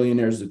 the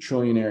millionaires, the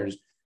trillionaires,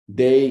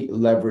 they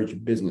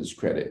leverage business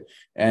credit.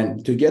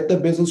 And to get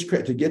business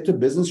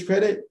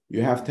credit,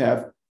 you have to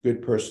have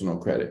good personal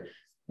credit.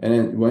 And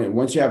then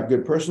once you have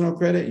good personal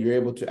credit, you're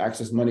able to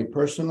access money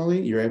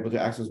personally. You're able to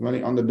access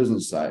money on the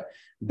business side.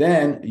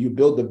 Then you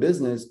build the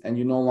business and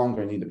you no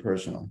longer need the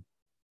personal.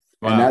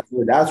 And Wow.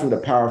 that's where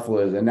the powerful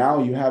is. And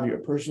now you have you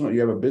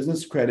have a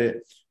business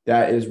credit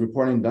that is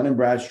reporting Dun and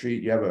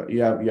Bradstreet. You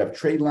have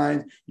trade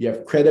lines, you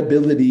have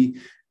credibility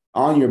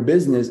on your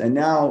business, and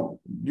now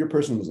your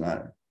person doesn't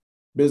matter.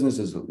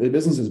 The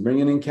business is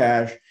bringing in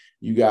cash.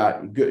 You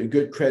got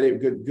good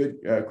credit,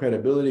 good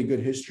credibility, good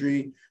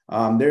history.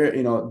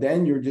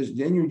 Then you're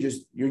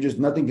just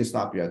nothing can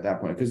stop you at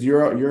that point, because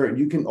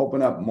you can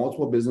open up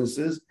multiple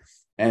businesses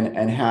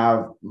and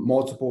have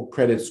multiple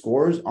credit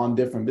scores on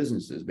different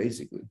businesses,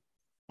 basically.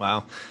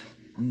 Wow.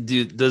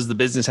 Does the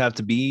business have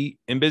to be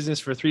in business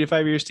for 3 to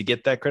 5 years to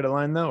get that credit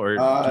line though, or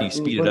can you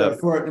speed it up?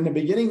 In the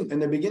beginning,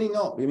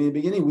 no. In the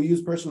beginning, we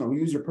use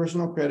your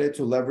personal credit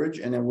to leverage,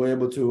 and then we're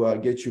able to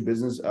get you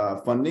business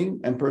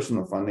funding and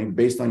personal funding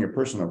based on your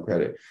personal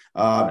credit.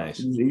 Nice.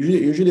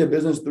 Usually a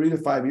business 3 to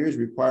 5 years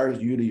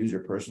requires you to use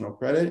your personal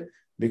credit,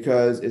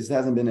 because it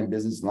hasn't been in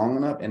business long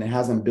enough and it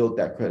hasn't built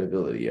that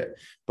credibility yet.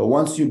 But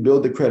once you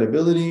build the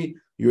credibility,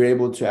 you're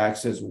able to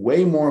access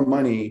way more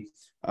money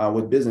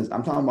with business.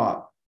 I'm talking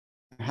about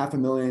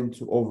 $500,000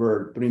 to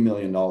over $3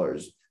 million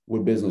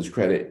with business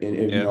credit,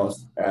 Yeah.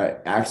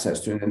 access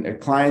to it. And I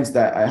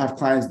have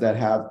clients that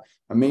have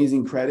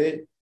amazing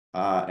credit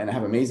and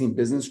have amazing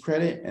business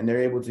credit, and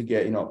they're able to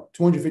get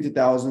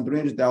 250,000,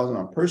 300,000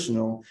 on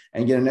personal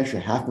and get an extra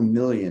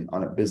 $500,000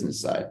 on a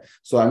business side.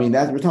 So I mean,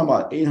 we're talking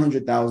about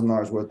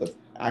 $800,000 worth of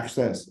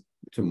access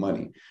to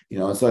money.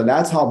 So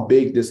that's how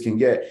big this can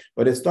get.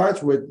 But it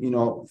starts with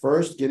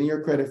first getting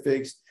your credit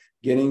fixed,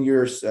 getting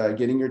your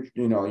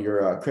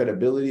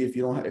credibility. If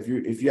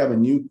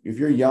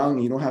you're young,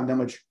 you don't have that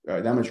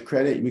much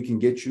credit, we can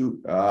get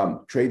you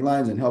trade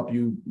lines and help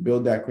you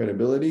build that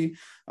credibility.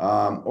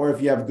 Or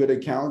if you have good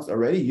accounts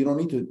already, you don't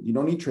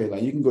need trade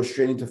line. You can go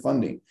straight into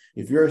funding.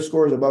 If your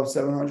score is above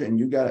 700 and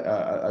you got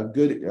a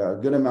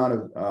good amount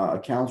of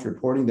accounts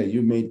reporting that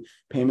you made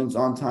payments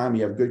on time,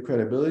 you have good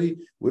credibility,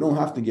 we don't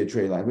have to get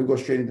trade line. We go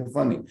straight into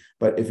funding.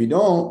 But if you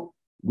don't,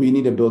 we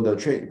need to build the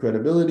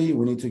credibility.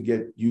 We need to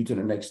get you to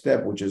the next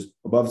step, which is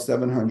above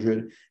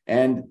 700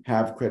 and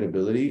have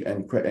credibility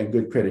and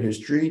good credit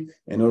history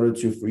in order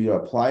for you to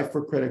apply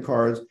for credit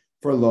cards,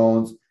 for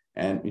loans.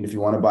 And if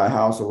you want to buy a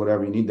house or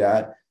whatever, you need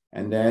that.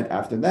 And then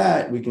after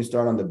that, we can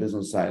start on the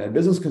business side. And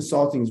business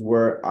consulting is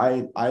where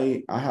I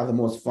have the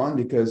most fun,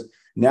 because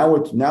now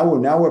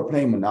we're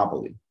playing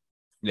Monopoly.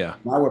 Yeah.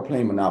 Now we're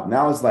playing Monopoly.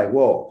 Now it's like,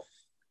 whoa,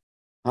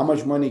 how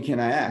much money can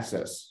I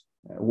access?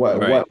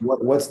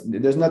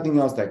 There's nothing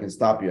else that can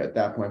stop you at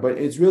that point. But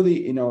it's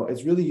really,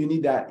 you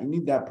need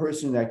that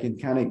person that can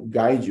kind of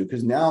guide you.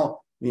 Because now,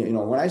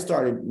 when I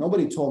started,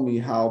 nobody told me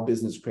how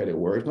business credit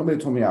works. Nobody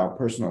told me how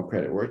personal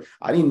credit works.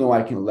 I didn't know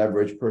I can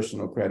leverage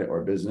personal credit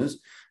or business,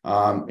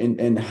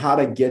 and how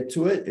to get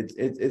to it.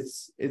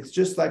 It's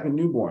just like a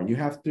newborn. You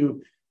have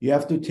to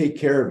take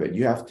care of it.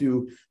 You have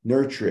to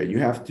nurture it. You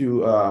have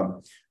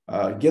to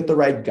get the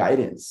right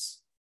guidance.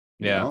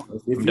 Yeah. If I'm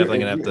you're, definitely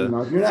gonna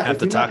if you're not, have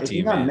to talk if to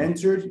you're you, not man.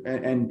 mentored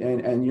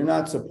and you're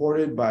not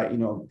supported by,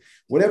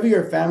 whatever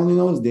your family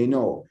knows, they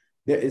know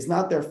that it's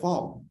not their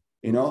fault.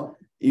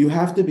 You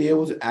have to be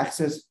able to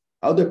access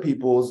other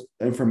people's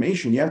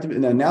information. You have to be,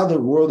 now this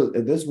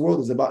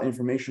world is about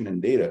information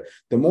and data.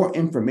 The more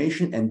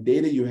information and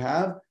data you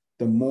have,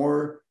 the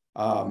more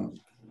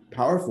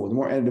powerful, the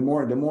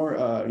more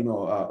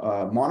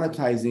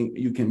monetizing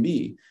you can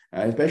be,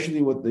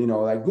 especially with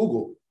like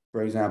Google,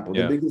 for example,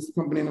 the Yeah. biggest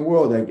company in the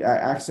world, like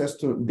access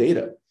to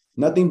data,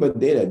 nothing but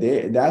data.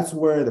 That's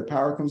where the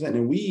power comes in,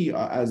 and we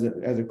as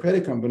a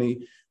credit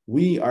company,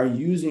 we are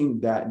using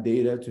that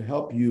data to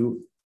help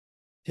you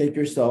take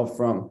yourself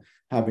from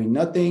having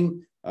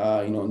nothing,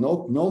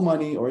 no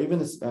money, or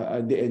even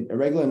a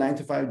regular 9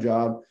 to 5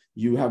 job.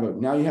 You have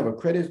a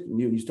credit.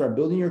 You start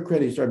building your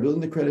credit. You start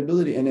building the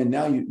credibility, and then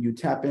now you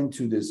tap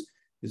into this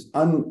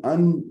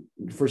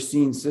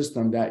unforeseen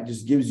system that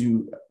just gives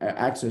you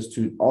access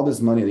to all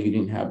this money that you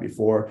didn't have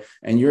before,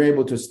 and you're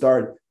able to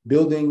start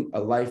building a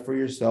life for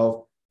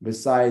yourself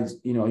besides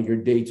your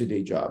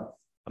day-to-day job.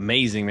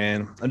 Amazing,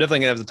 man. I'm definitely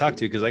gonna have to talk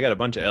to you because I got a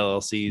bunch of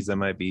LLCs that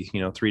might be,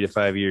 3 to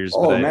 5 years, but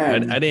Oh I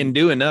man. didn't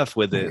do enough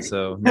with it.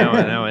 So now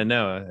I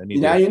know I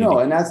Now you need know, to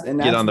and get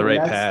that's on the what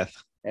right path.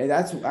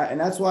 that's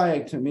why,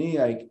 like, to me,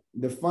 like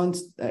the fun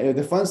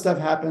stuff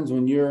happens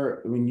when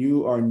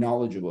you are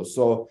knowledgeable.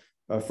 So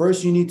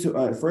first you need to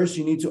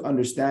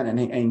understand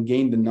and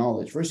gain the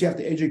knowledge. First you have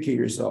to educate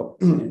yourself.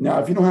 Now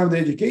if you don't have the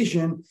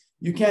education,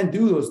 you can't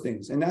do those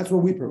things, and that's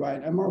what we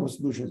provide at Marvel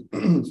Solutions.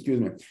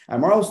 Excuse me. At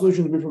Marvel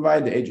Solutions, we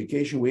provide the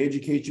education. We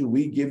educate you.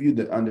 We give you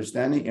the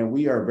understanding, and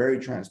we are very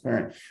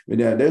transparent.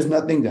 There's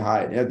nothing to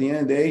hide. At the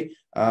end of the day,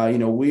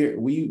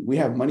 we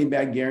have money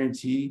back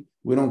guarantee.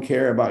 We don't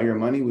care about your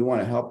money. We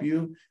want to help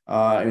you.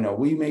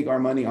 We make our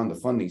money on the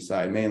funding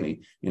side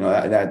mainly.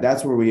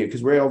 That's where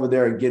because we're over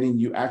there getting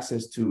you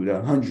access to the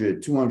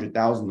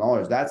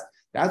 $100,000-$200,000.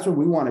 That's where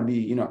we want to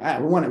be. We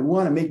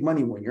want to make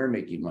money when you're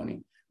making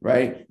money,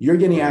 right? You're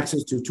getting Yeah.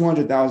 access to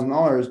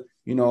 $200,000.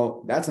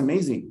 That's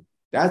amazing.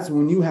 That's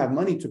when you have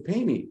money to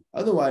pay me.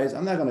 Otherwise,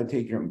 I'm not going to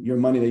take your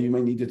money that you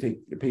might need to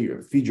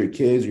feed your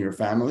kids or your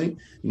family.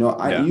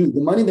 The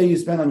money that you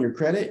spend on your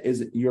credit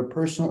is your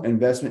personal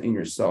investment in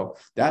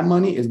yourself. That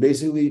money is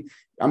basically,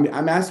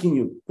 I'm asking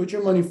you, put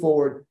your money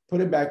forward, put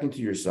it back into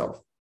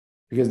yourself,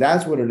 because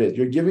that's what it is.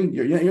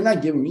 You're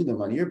not giving me the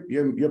money.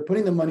 You're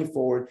putting the money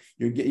forward.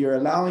 You're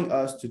allowing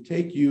us to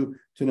take you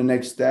to the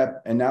next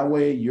step, and that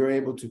way you're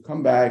able to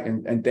come back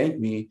and thank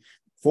me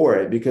for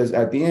it, because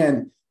at the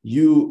end,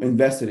 you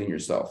invested in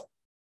yourself.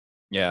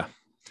 Yeah.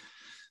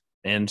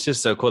 And it's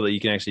just so cool that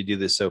you can actually do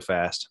this so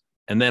fast,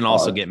 and then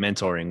also get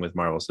mentoring with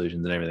Marvel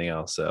Solutions and everything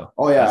else. So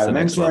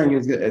mentoring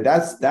is good.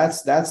 That's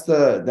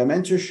the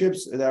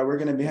mentorships that we're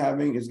going to be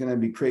having is going to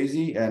be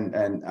crazy.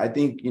 And I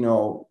think,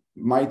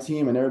 my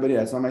team and everybody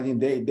that's on my team,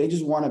 they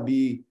just want to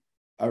be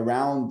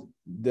around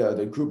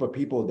the group of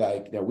people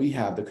that we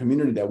have, the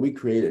community that we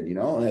created,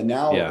 and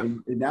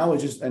now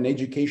it's just an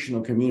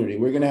educational community.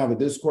 We're going to have a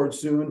Discord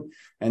soon,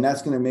 and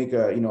that's going to make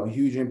a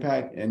huge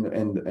impact in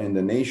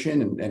the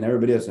nation and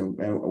everybody else. And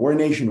we're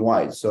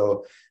nationwide,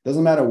 so it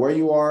doesn't matter where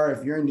you are.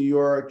 If you're in New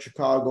York,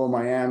 Chicago,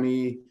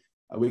 Miami,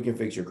 we can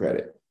fix your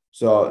credit.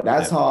 So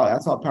that's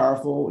how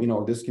powerful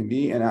this can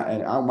be. And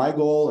my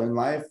goal in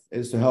life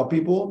is to help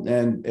people,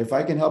 and if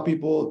I can help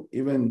people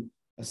even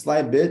a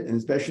slight bit, and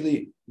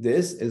especially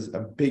this is a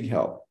big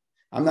help.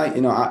 I'm not,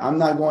 I'm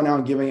not going out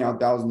and giving out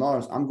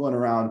 $1,000. I'm going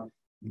around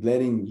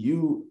letting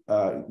you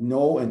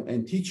know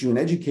and teach you and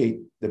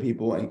educate the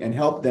people and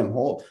help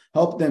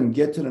them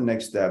get to the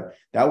next step.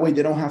 That way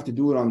they don't have to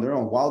do it on their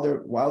own while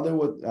they're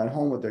at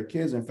home with their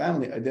kids and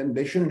family. Then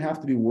they shouldn't have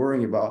to be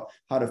worrying about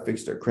how to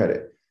fix their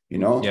credit.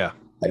 Yeah.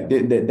 Like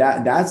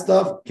that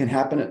stuff can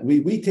happen.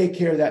 We take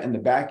care of that in the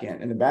back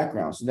end, in the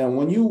background. So then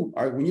when you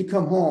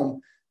come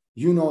home,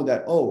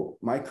 that, oh,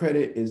 my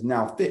credit is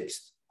now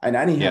fixed, and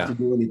I didn't have to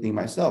do anything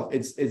myself.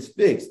 It's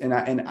fixed, and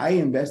I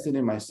invested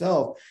in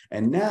myself,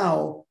 and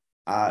now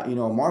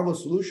Marvel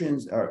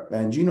Solutions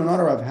and Gino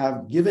Nadarov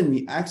have given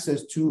me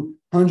access to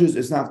hundreds,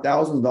 if not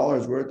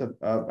 $1,000s worth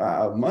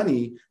of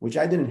money, which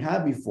I didn't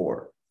have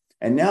before,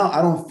 and now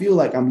I don't feel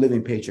like I'm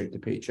living paycheck to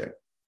paycheck,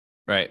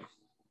 right?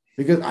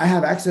 Because I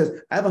have access.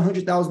 I have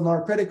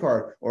 $100,000 credit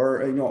card,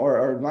 or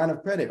line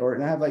of credit,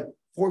 and I have like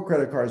 4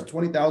 credit cards,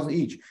 20,000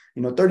 each,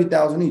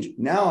 30,000 each.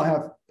 Now I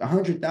have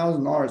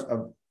 $100,000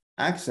 of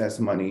access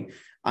money.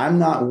 I'm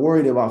not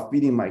worried about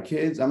feeding my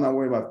kids. I'm not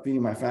worried about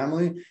feeding my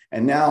family.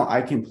 And now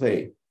I can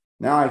play.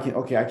 Now I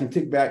can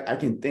take back. I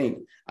can think.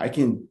 I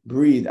can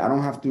breathe. I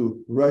don't have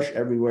to rush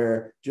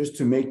everywhere just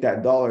to make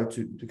that dollar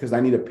because I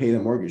need to pay the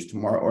mortgage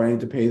tomorrow, or I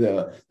need to pay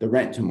the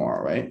rent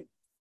tomorrow, right?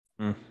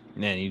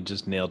 Man, you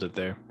just nailed it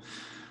there.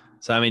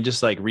 So,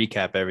 just like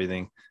recap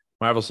everything.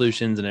 Marvel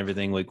Solutions and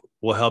everything, like,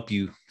 will help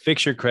you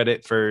fix your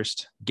credit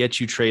first, get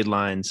you trade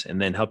lines, and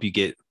then help you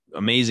get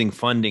amazing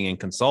funding and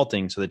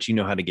consulting so that you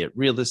know how to get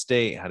real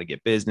estate, how to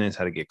get business,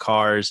 how to get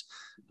cars,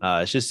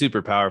 It's just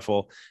super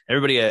powerful.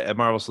 Everybody at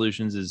Marvel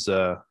Solutions is,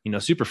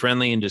 super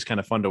friendly and just kind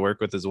of fun to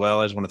work with as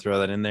well. I just want to throw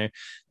that in there.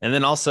 And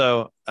then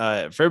also,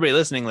 for everybody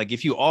listening, like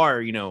if you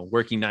are,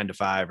 working 9 to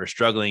 5 or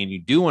struggling and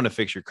you do want to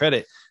fix your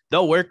credit,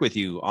 they'll work with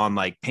you on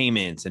like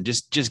payments and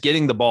just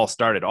getting the ball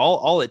started.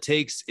 All it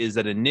takes is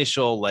that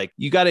initial, like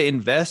you got to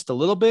invest a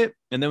little bit,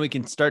 and then we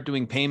can start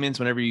doing payments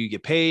whenever you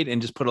get paid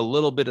and just put a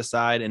little bit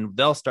aside, and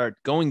they'll start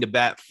going to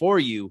bat for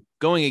you,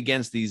 going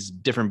against these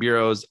different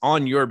bureaus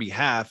on your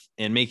behalf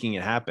and making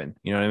it happen.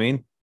 You know what I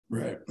mean?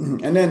 Right.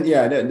 And then,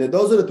 yeah,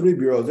 those are the three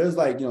bureaus. There's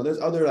like,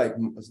 there's other, like,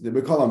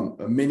 we call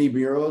them mini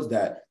bureaus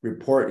that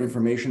report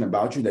information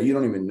about you that you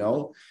don't even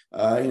know.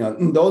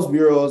 Those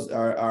bureaus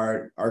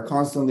are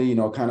constantly,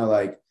 kind of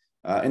like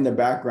in the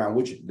background,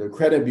 which the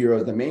credit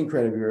bureaus, the main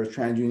credit bureaus,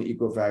 TransUnion,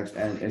 Equifax,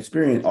 and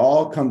Experian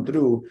all come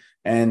through,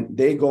 and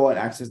they go and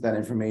access that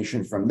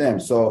information from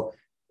them. So,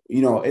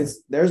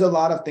 there's a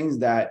lot of things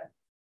that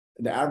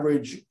the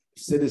average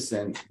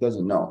citizen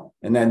doesn't know.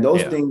 And then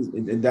those things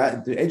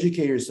that to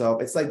educate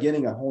yourself, it's like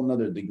getting a whole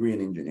nother degree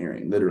in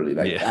engineering, literally.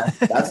 Like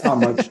that's how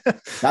much,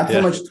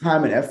 how much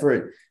time and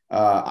effort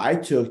I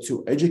took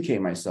to educate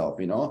myself.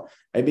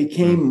 It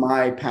became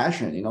my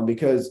passion,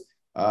 because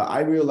I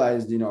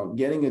realized,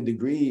 getting a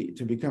degree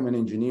to become an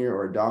engineer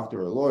or a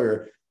doctor or a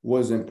lawyer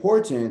was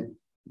important,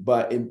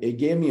 but it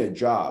gave me a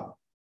job.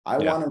 I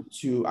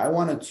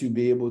wanted to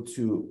be able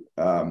to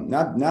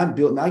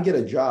not get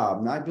a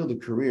job, not build a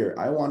career.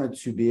 I wanted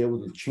to be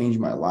able to change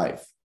my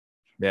life.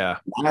 Yeah.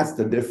 That's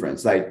the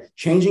difference. Like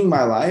changing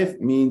my life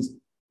means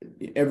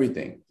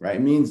everything, right?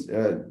 It means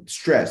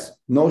stress,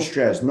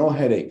 no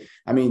headache.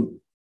 I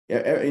mean,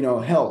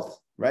 health,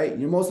 right?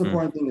 Your most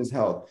important thing is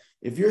health.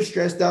 If you're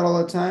stressed out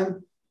all the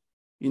time,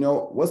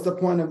 what's the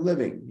point of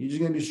living? You're just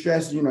going to be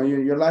stressed.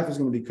 Your life is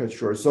going to be cut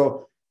short.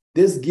 So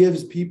this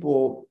gives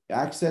people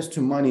access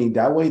to money.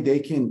 That way they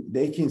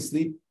can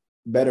sleep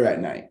better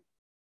at night.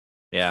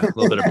 Yeah, a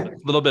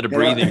little bit of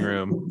breathing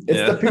room.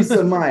 It's the peace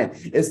of mind.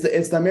 It's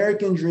the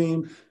American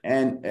dream,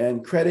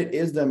 and credit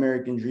is the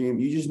American dream.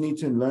 You just need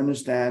to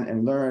understand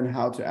and learn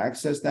how to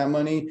access that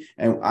money.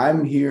 And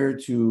I'm here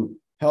to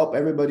help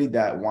everybody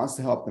that wants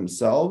to help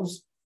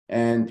themselves.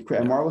 And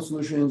Marvel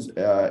Solutions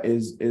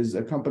is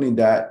a company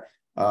that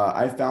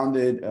I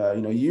founded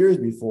years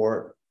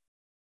before.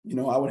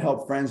 I would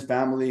help friends,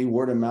 family,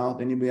 word of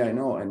mouth, anybody I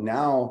know. And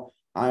now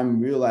I'm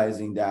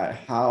realizing that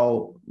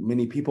how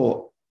many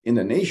people in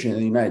the nation, in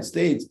the United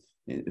States,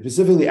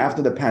 specifically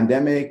after the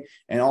pandemic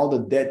and all the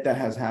debt that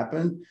has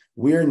happened,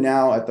 we're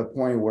now at the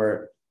point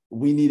where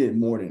we need it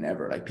more than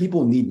ever. Like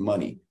people need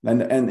money. And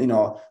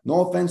no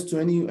offense to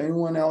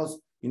anyone else,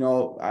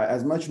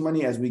 as much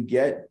money as we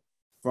get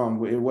from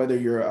whether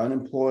you're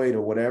unemployed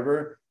or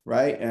whatever,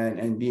 right?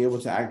 And be able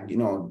to act, be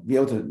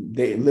able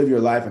to live your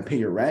life and pay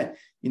your rent,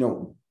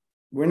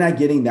 we're not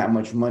getting that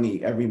much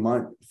money every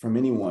month from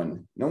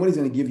anyone. Nobody's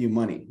going to give you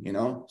money,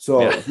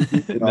 So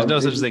there's no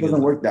such thing. It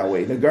doesn't work that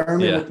way. The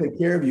government will take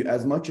care of you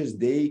as much as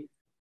they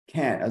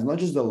can. As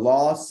much as the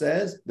law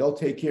says, they'll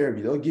take care of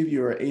you. They'll give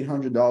you an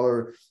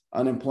 $800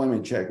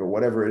 unemployment check or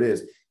whatever it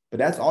is. But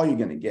that's all you're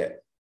going to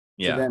get.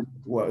 Yeah. So then,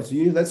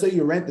 let's say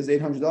your rent is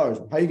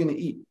 $800. How are you going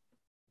to eat?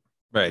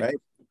 Right.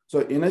 So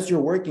unless you're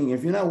working,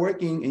 if you're not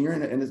working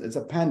and and it's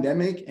a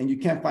pandemic and you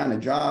can't find a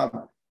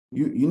job,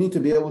 you need to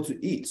be able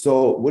to eat.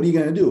 So what are you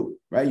going to do,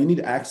 right? You need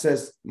to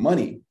access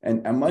money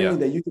and money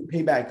that you can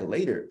pay back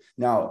later.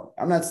 Now,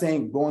 I'm not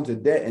saying go into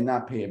debt and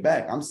not pay it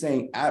back. I'm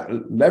saying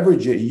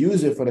leverage it,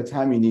 use it for the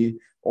time you need,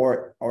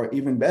 or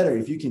even better,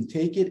 if you can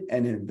take it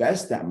and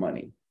invest that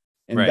money,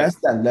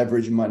 that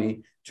leverage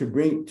money to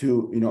bring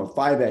to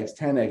 5x,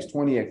 10x,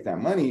 20x that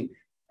money,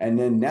 and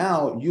then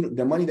now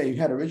the money that you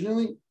had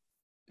originally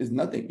is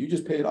nothing. You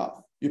just pay it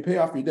off. You pay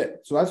off your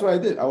debt. So that's what I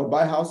did. I would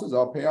buy houses.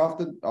 I'll pay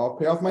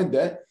off my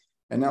debt.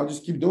 And I'll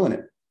just keep doing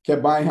it.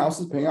 Kept buying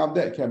houses, paying off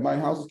debt, kept buying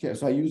houses.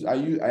 So I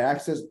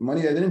accessed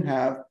money I didn't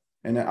have.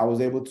 And I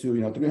was able to,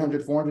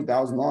 $300,000,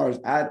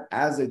 $400,000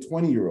 as a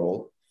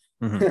 20-year-old,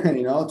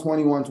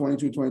 21,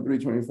 22, 23,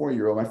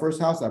 24-year-old. My first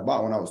house I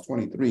bought when I was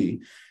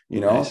 23,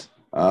 Nice.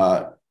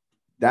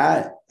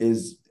 That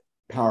is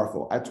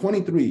powerful. At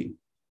 23,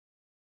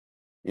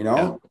 and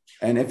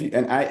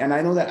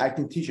I know that I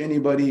can teach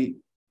anybody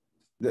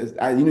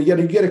that,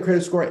 you get a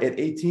credit score at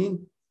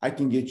 18, I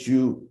can get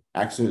you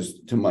access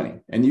to money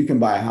and you can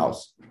buy a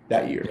house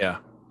that year. Yeah.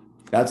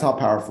 That's how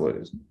powerful it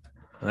is.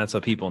 And that's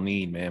what people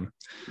need, man.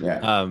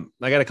 Yeah.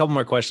 I got a couple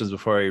more questions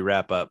before we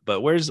wrap up,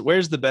 but where's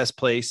the best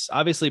place?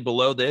 Obviously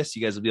below this,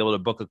 you guys will be able to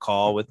book a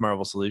call with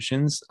Marvel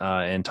Solutions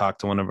and talk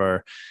to one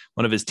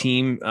of his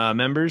team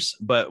members.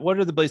 But what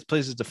are the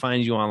places to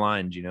find you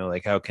online? Do you know,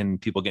 like how can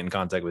people get in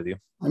contact with you?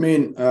 I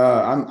mean,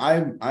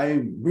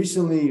 I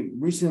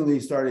recently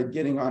started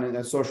getting on it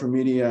at social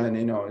media, and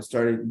it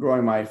started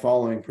growing my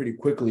following pretty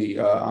quickly.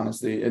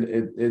 Honestly,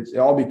 it's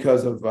all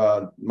because of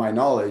my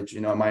knowledge,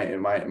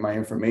 my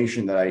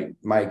information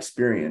my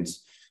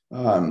experience.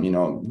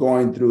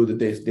 Going through the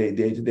day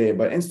to day.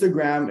 But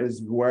Instagram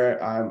is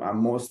where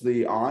I'm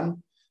mostly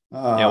on.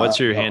 What's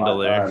your handle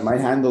there? My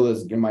handle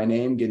is my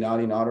name,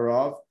 Gennady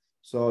Nadarov.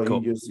 So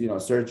Cool. you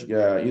just, search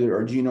either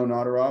or Gino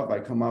Nadarov, I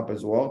come up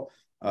as well.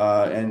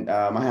 And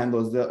my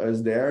handle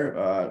is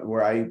there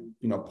where I,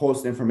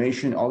 post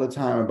information all the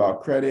time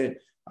about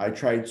credit. I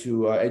try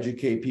to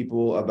educate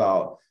people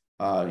about,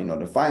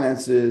 the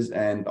finances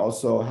and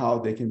also how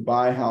they can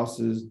buy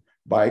houses,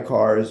 buy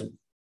cars,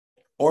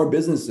 or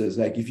businesses.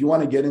 Like if you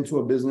want to get into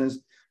a business,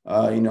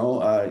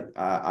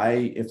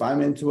 if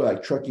I'm into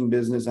like trucking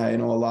business, I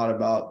know a lot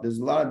about. There's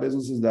a lot of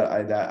businesses that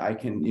I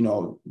can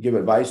give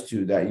advice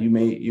to that you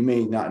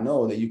may not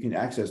know that you can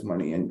access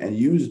money and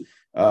use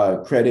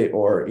credit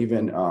or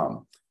even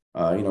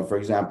for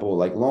example,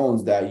 like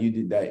loans that you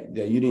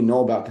didn't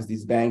know about because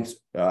these banks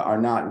are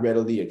not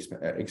readily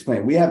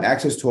explained. We have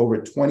access to over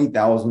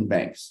 20,000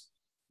 banks.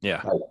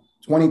 Yeah. Like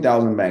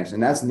 20,000 banks,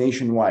 and that's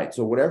nationwide.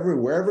 So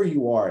wherever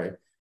you are,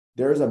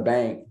 there's a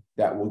bank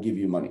that will give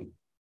you money.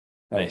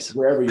 Nice.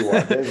 Wherever you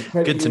are, there's a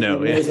credit Good to union,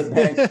 know. there's a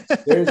bank,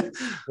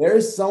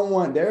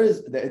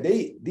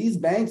 these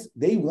banks,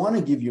 they want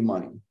to give you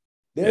money.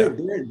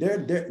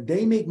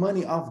 They make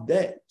money off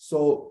debt.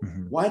 So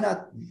why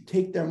not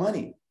take their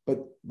money?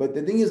 But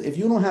the thing is, if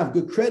you don't have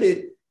good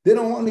credit,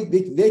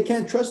 they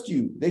can't trust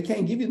you. They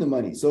can't give you the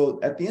money. So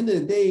at the end of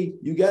the day,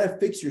 you got to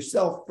fix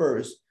yourself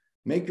first.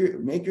 Make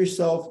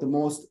yourself the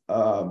most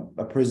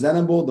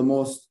presentable, the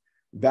most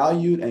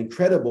valued and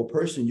credible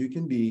person you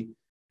can be.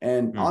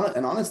 And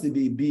honestly,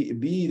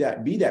 be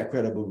that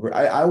credible.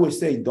 I always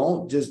say,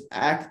 don't just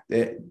act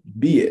it,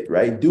 be it,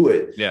 right? Do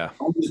it. Yeah.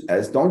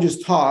 Don't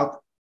just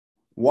talk,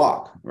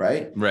 walk,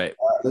 right? Right.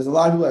 There's a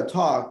lot of people that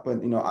talk, but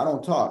I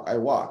don't talk. I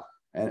walk,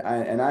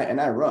 and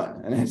I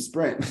run and I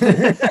sprint.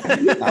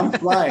 I'm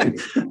flying.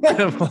 So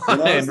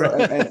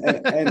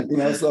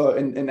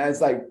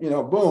it's like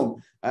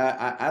boom.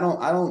 I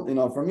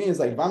don't. For me, it's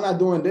like if I'm not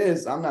doing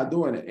this, I'm not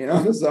doing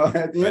it. So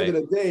at the end of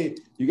the day,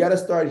 you got to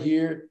start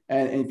here.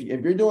 And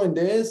if you're doing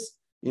this,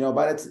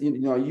 by the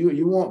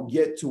you won't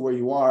get to where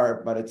you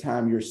are by the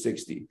time you're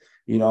 60.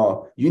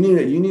 You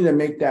need to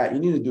make that. You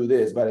need to do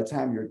this by the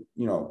time you're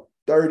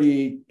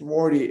 30,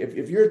 40.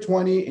 If you're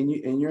 20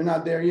 and you're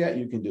not there yet,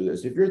 you can do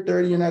this. If you're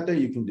 30, you're not there,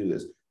 you can do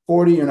this.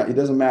 40, you're not. It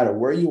doesn't matter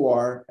where you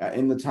are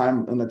in the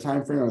time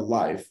frame of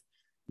life.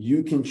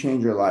 You can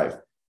change your life.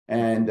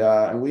 And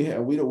we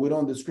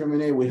don't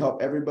discriminate. We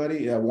help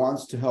everybody that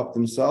wants to help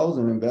themselves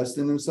and invest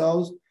in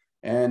themselves.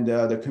 And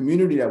the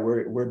community that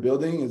we're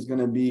building is going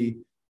to be,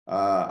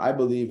 I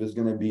believe, is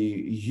going to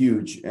be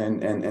huge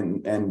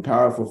and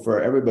powerful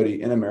for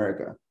everybody in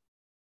America.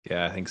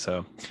 Yeah, I think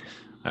so.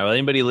 All right, well,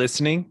 anybody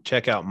listening,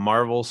 check out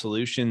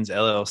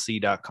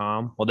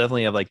marvelsolutionsllc.com. We'll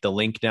definitely have like the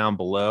link down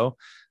below.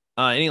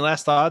 Any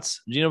last thoughts,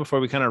 Gino, before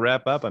we kind of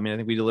wrap up? I mean, I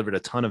think we delivered a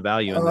ton of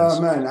value in this.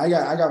 Man, I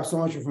got so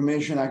much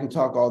information. I can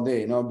talk all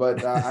day,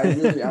 but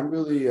I'm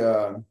really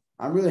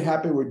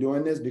happy we're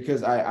doing this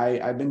because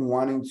I've been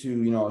wanting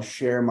to,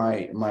 share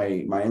my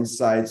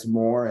insights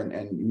more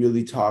and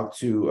really talk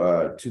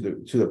to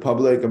the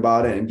public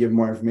about it and give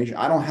more information.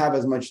 I don't have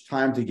as much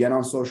time to get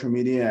on social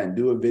media and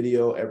do a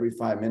video every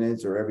 5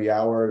 minutes or every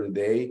hour of the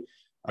day.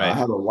 Right. I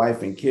have a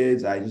wife and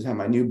kids. I just had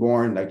my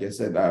newborn. Like I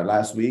said,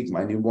 last week,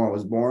 my newborn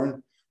was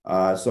born.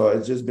 So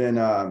it's just been,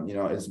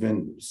 it's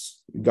been,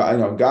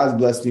 God, God's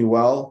blessed me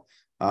well.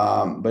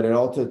 But it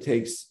also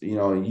takes,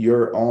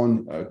 your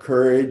own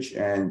courage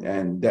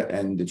and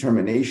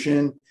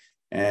determination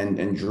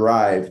and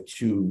drive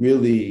to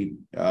really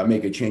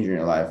make a change in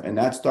your life. And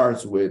that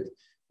starts with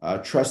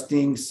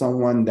trusting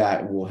someone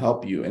that will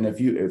help you. And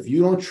if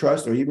you don't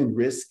trust or even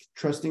risk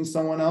trusting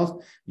someone else,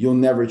 you'll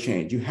never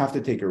change. You have to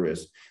take a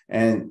risk.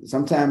 And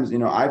sometimes,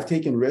 I've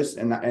taken risks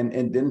and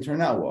it didn't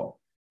turn out well.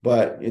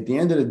 But at the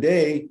end of the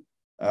day,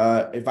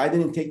 if I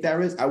didn't take that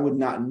risk, I would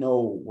not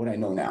know what I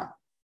know now.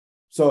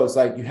 So it's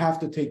like you have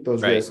to take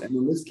those risks. And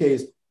in this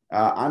case,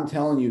 I'm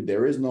telling you,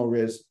 there is no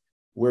risk.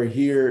 We're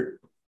here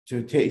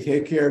to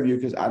take care of you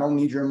because I don't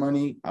need your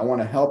money. I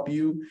want to help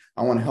you.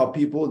 I want to help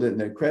people.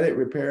 The credit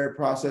repair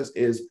process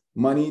is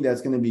money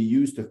that's going to be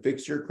used to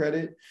fix your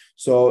credit.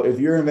 So if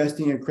you're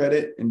investing in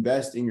credit,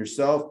 invest in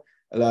yourself.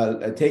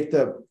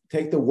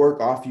 Take the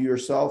work off you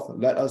yourself.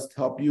 Let us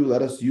help you.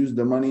 Let us use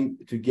the money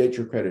to get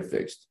your credit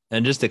fixed.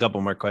 And just a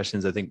couple more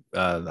questions. I think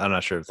I'm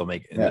not sure if they'll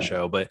make it in the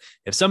show, but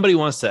if somebody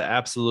wants to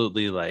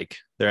absolutely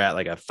they're at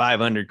like a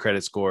 500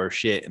 credit score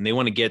shit and they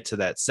want to get to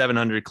that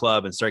 700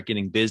 club and start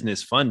getting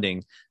business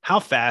funding, how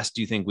fast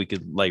do you think we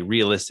could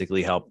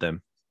realistically help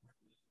them?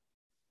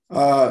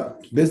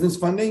 Business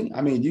funding.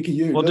 I mean, you can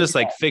use just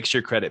fix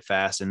your credit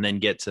fast and then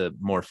get to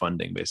more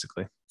funding,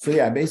 basically. So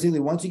yeah, basically,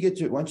 once you get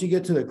to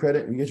the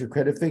credit, you get your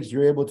credit fixed,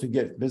 you're able to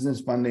get business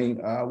funding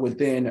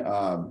within,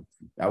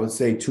 I would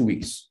say, 2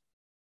 weeks.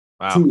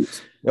 Wow. 2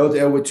 weeks.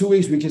 With 2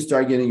 weeks, we can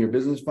start getting your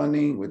business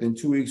funding. Within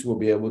 2 weeks, we'll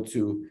be able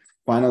to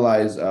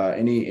finalize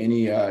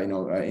any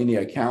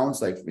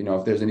accounts,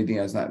 if there's anything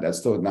that's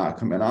still not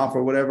coming off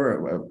or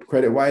whatever,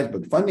 credit wise,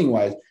 but funding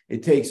wise,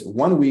 it takes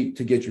 1 week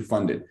to get you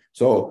funded.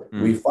 So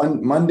we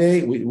fund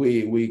Monday,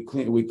 we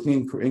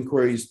clean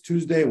inquiries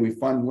Tuesday, we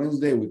fund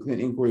Wednesday, we clean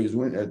inquiries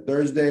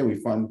Thursday, we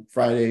fund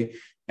Friday,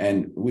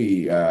 and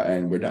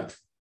we're done.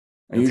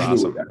 And That's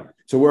usually, awesome.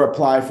 so we're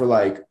apply for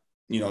like,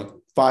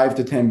 5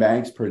 to 10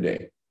 banks per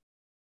day.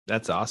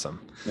 That's awesome.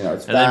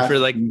 It's And then for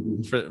fast.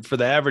 like for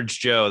the average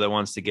Joe that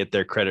wants to get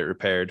their credit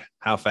repaired,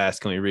 how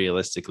fast can we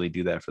realistically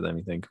do that for them,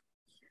 you think?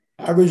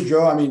 Average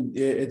Joe, I mean,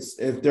 it's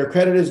if their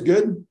credit is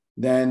good,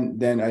 then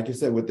like I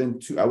said, within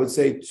I would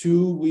say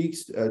 2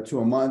 weeks to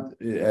a month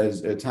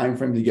as a time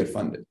frame to get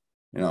funded.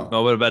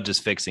 Well, what about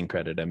just fixing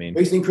credit? I mean,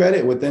 Fixing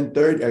credit within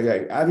 30,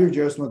 okay, average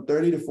adjustment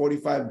 30 to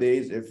 45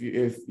 days. If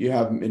you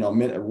have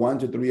 1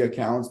 to 3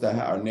 accounts that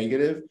are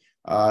negative,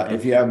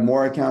 if you have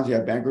more accounts, you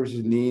have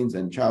bankruptcy liens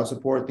and child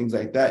support, things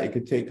like that, it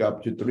could take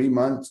up to 3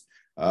 months,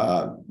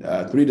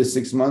 3 to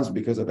 6 months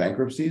because of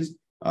bankruptcies.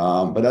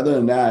 But other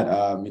than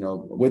that,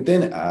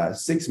 within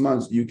 6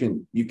 months, you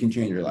can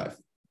change your life.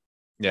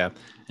 yeah.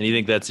 And you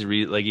think that's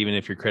like, even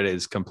if your credit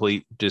is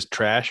complete, just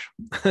trash,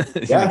 you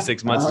Yeah, think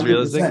 6 months is 100%.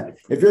 realistic?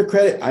 If your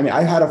credit, I mean,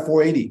 I had a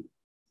 480.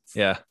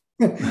 Yeah.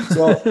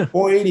 So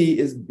 480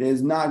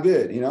 is not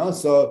good,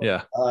 So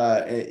Yeah.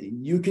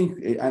 you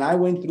can, and I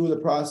went through the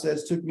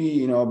process. Took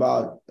me,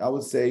 about, I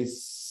would say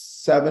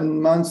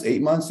 7 months,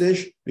 8 months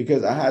ish,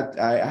 because I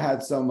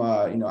had some,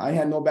 I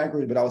had no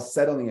bankruptcy, but I was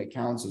settling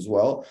accounts as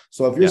well.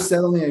 So if you're Yeah.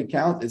 settling an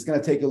account, it's going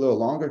to take a little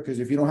longer because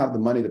if you don't have the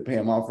money to pay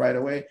them off right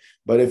away.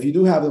 But if you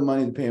do have the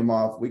money to pay them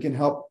off, we can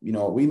help.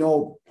 We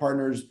know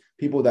partners,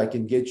 people that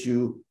can get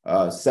you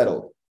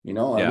settled.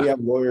 And we have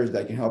lawyers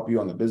that can help you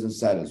on the business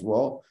side as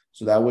well.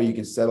 So that way you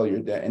can settle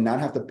your debt and not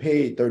have to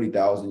pay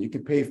 30,000. You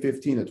can pay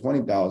 15 to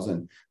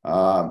 20,000.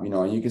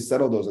 And you can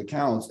settle those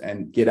accounts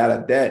and get out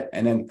of debt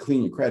and then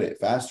clean your credit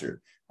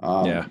faster.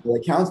 The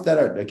accounts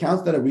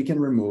that we can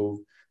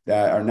remove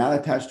that are not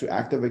attached to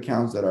active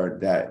accounts that are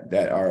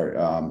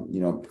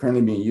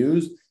currently being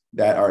used,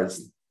 that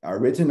are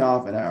written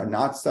off and are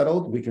not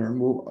settled, we can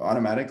remove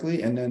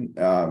automatically, and then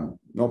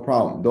no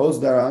problem. Those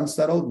that are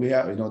unsettled, we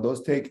have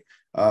those take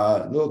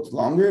a little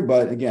longer,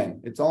 but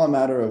again, it's all a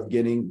matter of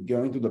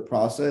going through the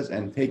process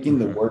and taking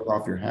the work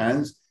off your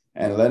hands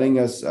and letting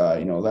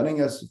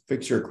us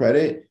fix your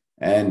credit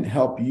and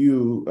help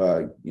you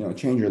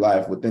change your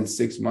life within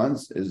 6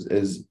 months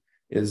is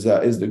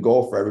the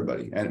goal for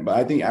everybody. But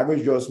I think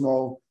average Joe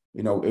Smo,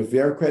 if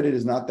their credit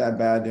is not that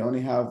bad, they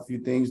only have a few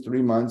things,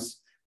 3 months,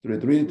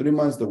 3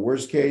 months, the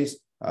worst case,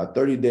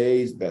 30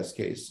 days, best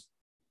case.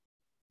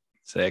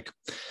 Sick.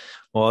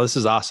 Well, this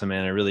is awesome,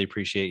 man. I really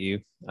appreciate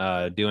you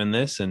doing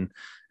this, and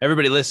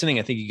everybody listening.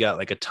 I think you got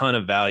like a ton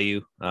of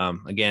value.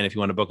 Again, if you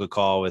want to book a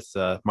call with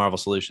Marvel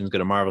Solutions, go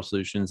to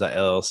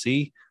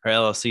marvelsolutions.llc or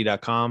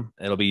llc.com.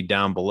 It'll be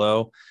down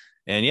below.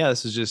 And yeah,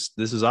 this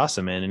is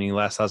awesome, man. Any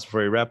last thoughts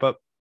before we wrap up?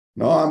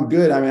 No, I'm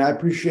good. I mean, I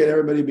appreciate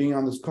everybody being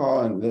on this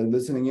call and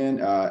listening in.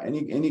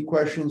 Any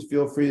questions,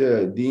 feel free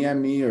to DM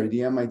me or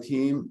DM my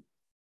team.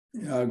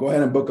 Go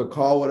ahead and book a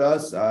call with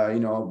us.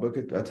 Book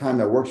a time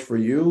that works for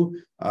you.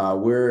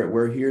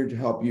 We're here to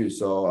help you.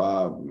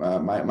 So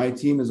my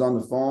team is on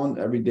the phone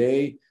every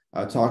day,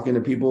 talking to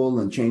people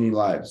and changing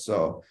lives.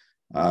 So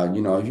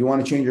if you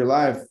want to change your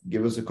life,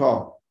 give us a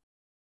call.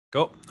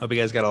 Cool. Hope you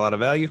guys got a lot of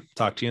value.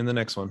 Talk to you in the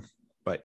next one.